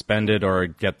get suspended or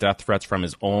get death threats from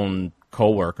his own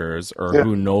coworkers, or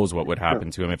who knows what would happen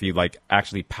to him if he like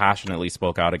actually passionately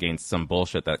spoke out against some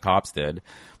bullshit that cops did,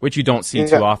 which you don't see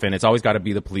too often. It's always got to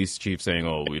be the police chief saying,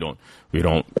 "Oh, we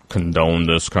don't condone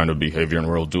this kind of behavior, and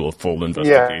we'll do a full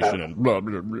investigation and blah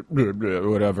blah blah blah blah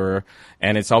whatever."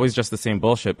 And it's always just the same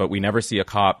bullshit. But we never see a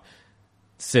cop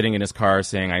sitting in his car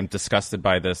saying, "I'm disgusted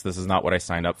by this. This is not what I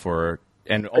signed up for."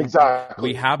 And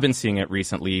we have been seeing it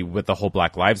recently with the whole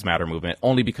Black Lives Matter movement,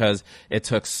 only because it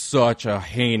took such a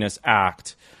heinous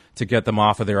act to get them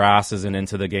off of their asses and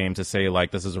into the game to say, like,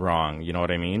 this is wrong. You know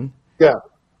what I mean? Yeah,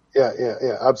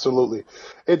 absolutely.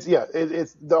 It's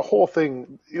the whole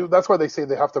thing. That's why they say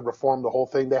they have to reform the whole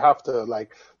thing. They have to,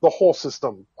 like, the whole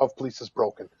system of police is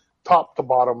broken. Top to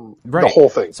bottom, the whole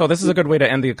thing. So this is a good way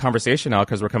to end the conversation now,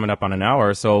 because we're coming up on an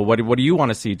hour. So what do you want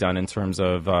to see done in terms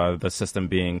of the system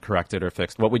being corrected or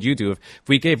fixed? What would you do if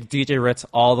we gave DJ Ritz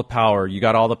all the power? You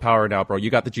got all the power now, bro. You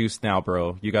got the juice now,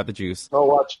 bro. You got the juice. Oh,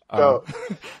 watch.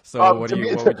 So what would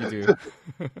you do?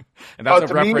 And that's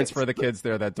a reference for the kids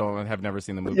there that have never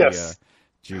seen the movie. Yes.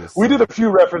 Juice. We did a few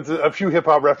hip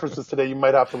hop references today. You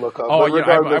might have to look up. Oh, yeah,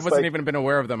 I wasn't even been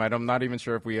aware of them. I'm not even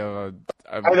sure if we. I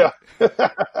know.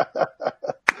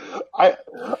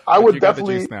 I would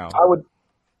definitely.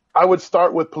 I would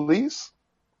start with police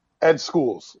and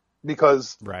schools,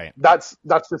 because that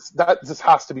just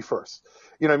has to be first.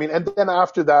 You know what I mean? And then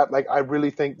after that, like, I really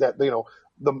think that, you know,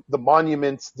 the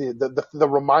monuments, the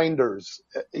reminders,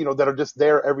 you know, that are just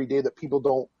there every day that people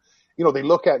don't, you know, they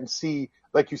look at and see,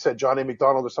 like you said, John A.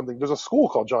 McDonald or something. There's a school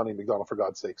called John A. McDonald, for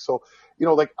God's sake. So, you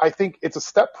know, like, I think it's a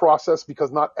step process,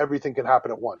 because not everything can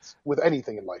happen at once with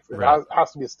anything in life. It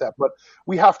has to be a step, but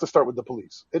we have to start with the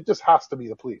police. It just has to be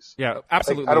the police. Yeah,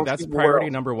 absolutely. Like, that's priority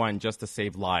number one, just to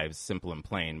save lives, simple and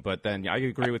plain. But then I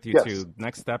agree with you too.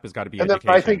 Next step has got to be education.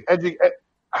 Then I think it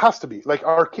has to be, like,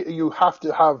 you have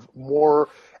to have more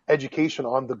education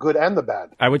on the good and the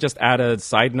bad. I would just add a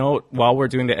side note while we're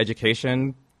doing the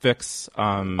education, fix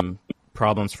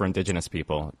problems for Indigenous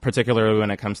people, particularly when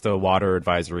it comes to water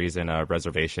advisories and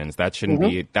reservations. That shouldn't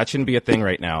be a thing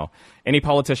right now. Any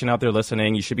politician out there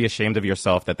listening, you should be ashamed of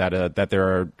yourself that there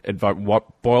are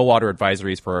boil water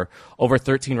advisories for over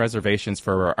 13 reservations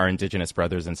for our Indigenous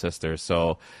brothers and sisters.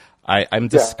 So I'm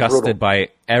disgusted by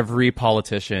every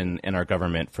politician in our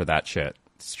government for that shit.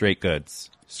 Straight goods.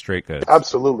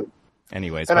 Absolutely.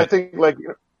 Anyways, and I think, like,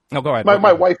 no, go ahead.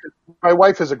 My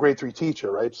wife is a grade 3 teacher,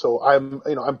 right? So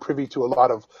I'm privy to a lot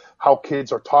of how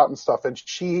kids are taught and stuff, and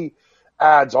she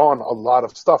adds on a lot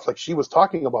of stuff. Like, she was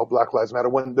talking about Black Lives Matter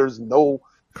when there's no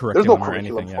curriculum or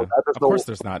anything. Yeah. Of course,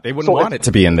 there's not. They wouldn't want it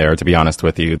to be in there, to be honest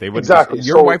with you. They would. Exactly.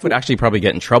 Your wife would actually probably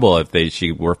get in trouble if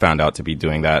she were found out to be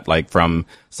doing that, like, from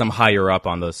some higher up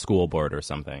on the school board or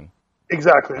something.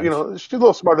 Exactly. You know, she's a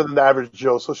little smarter than the average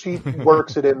Joe, so she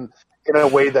works it in a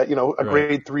way that, you know, a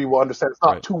grade 3 will understand. It's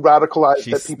not too radicalized.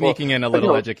 She's sneaking in a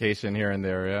little education here and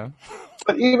there, yeah.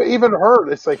 But even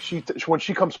her, it's like when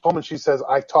she comes home and she says,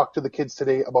 "I talked to the kids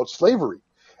today about slavery,"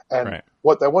 and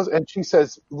what that was, and she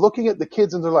says, looking at the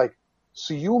kids, and they're like,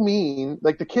 "So you mean,"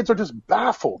 like, the kids are just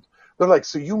baffled. They're like,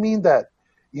 "So you mean that,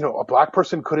 you know, a black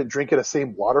person couldn't drink at the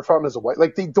same water fountain as a white?"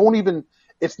 Like, they don't even.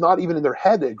 It's not even in their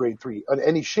head at grade 3 in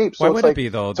any shape. So why would it be,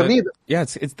 though?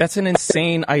 That's an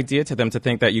insane idea to them, to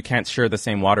think that you can't share the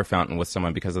same water fountain with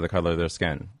someone because of the color of their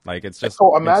skin. Like, it's just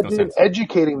so imagine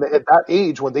educating them at that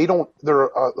age when they're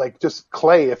like just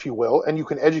clay, if you will, and you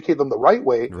can educate them the right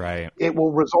way. Right. It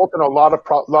will result in a lot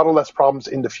of less problems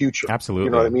in the future. Absolutely.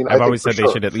 You know what I mean? I've always said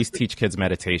they should at least teach kids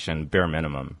meditation, bare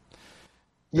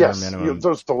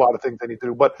there's a lot of things they need to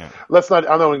do, but let's not.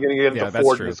 I'm not going to get into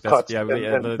Ford's cuts.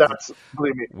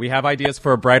 Believe me. We have ideas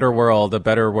for a brighter world, a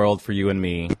better world for you and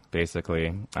me.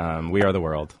 Basically, we are the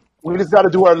world. We just got to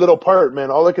do our little part,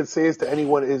 man. All I can say is to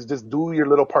anyone is just do your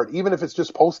little part, even if it's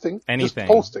just posting. Anything.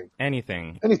 Just posting.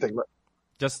 Anything.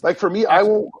 Just like for me, I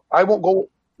won't go.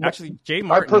 Actually, Jay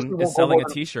Martin is selling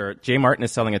a T-shirt. Jay Martin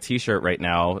is selling a T-shirt right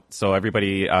now. So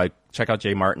everybody, check out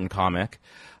Jay Martin comic.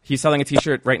 He's selling a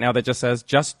T-shirt right now that just says,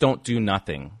 "Just don't do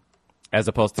nothing," as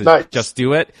opposed to "just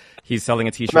do it." He's selling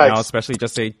a T-shirt now, especially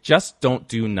just say, "Just don't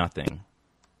do nothing,"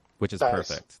 which is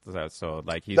perfect. So,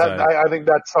 like, he's. I think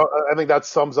that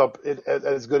sums up it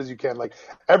as good as you can. Like,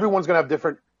 everyone's gonna have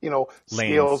different, you know,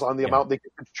 scales on the amount they can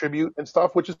contribute and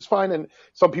stuff, which is fine. And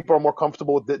some people are more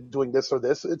comfortable with doing this or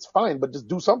this. It's fine, but just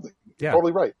do something. Yeah,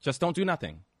 totally right. Just don't do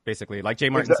nothing. Basically, like Jay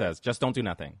Martin says, just don't do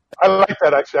nothing. I like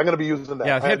that, actually. I'm going to be using that.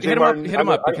 Yeah, hit him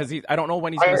up because I don't know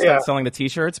when he's going to start selling the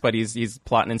T-shirts, but he's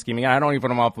plotting and scheming. I don't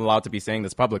even know if I'm allowed to be saying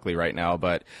this publicly right now,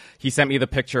 but he sent me the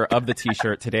picture of the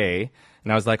T-shirt today,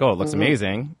 and I was like, "Oh, it looks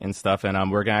amazing," and stuff, and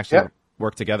we're going to actually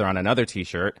work together on another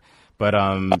T-shirt. But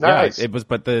Nice. yeah, it was.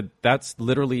 But that's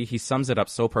literally, he sums it up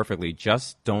so perfectly.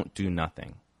 Just don't do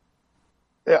nothing.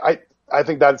 Yeah, I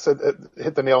think that's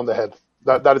hit the nail on the head.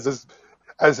 That is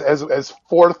as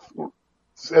forth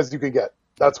as you can get.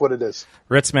 That's what it is.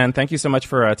 Ritz, man, thank you so much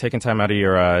for taking time out of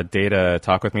your day to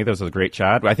talk with me. This was a great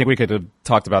chat. I think we could have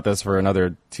talked about this for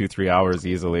another 2-3 hours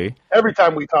easily. Every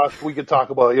time we talk, we could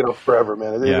talk about, forever,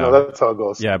 man. Yeah. That's how it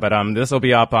goes. Yeah, but this will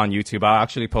be up on YouTube. I'll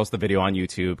actually post the video on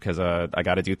YouTube because I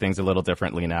got to do things a little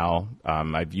differently now.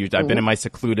 I've been in my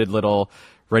secluded little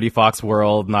Reddy Fox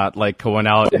world, not like going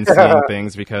out and seeing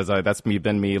things because that's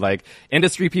been me. Like,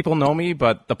 industry people know me,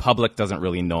 but the public doesn't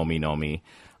really know me.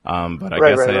 But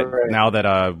I guess now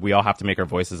that we all have to make our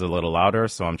voices a little louder,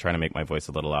 so I'm trying to make my voice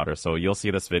a little louder. So you'll see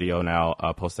this video now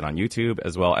posted on YouTube,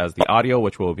 as well as the audio,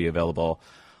 which will be available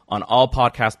on all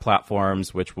podcast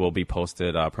platforms, which will be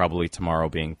posted probably tomorrow,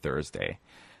 being Thursday.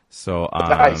 So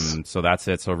nice. So that's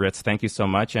it. So Ritz, thank you so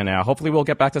much, and hopefully we'll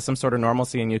get back to some sort of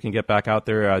normalcy, and you can get back out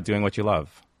there doing what you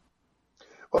love.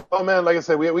 Well, man, like I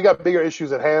said, we got bigger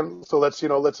issues at hand, so let's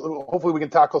hopefully we can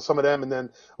tackle some of them, and then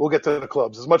we'll get to the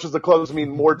clubs. As much as the clubs mean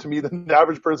more to me than the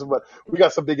average person, but we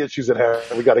got some big issues at hand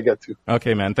we got to get to.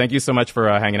 Okay, man. Thank you so much for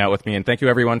hanging out with me, and thank you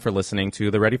everyone for listening to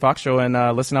the Reddy Fox Show, and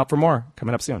listen out for more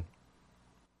coming up soon.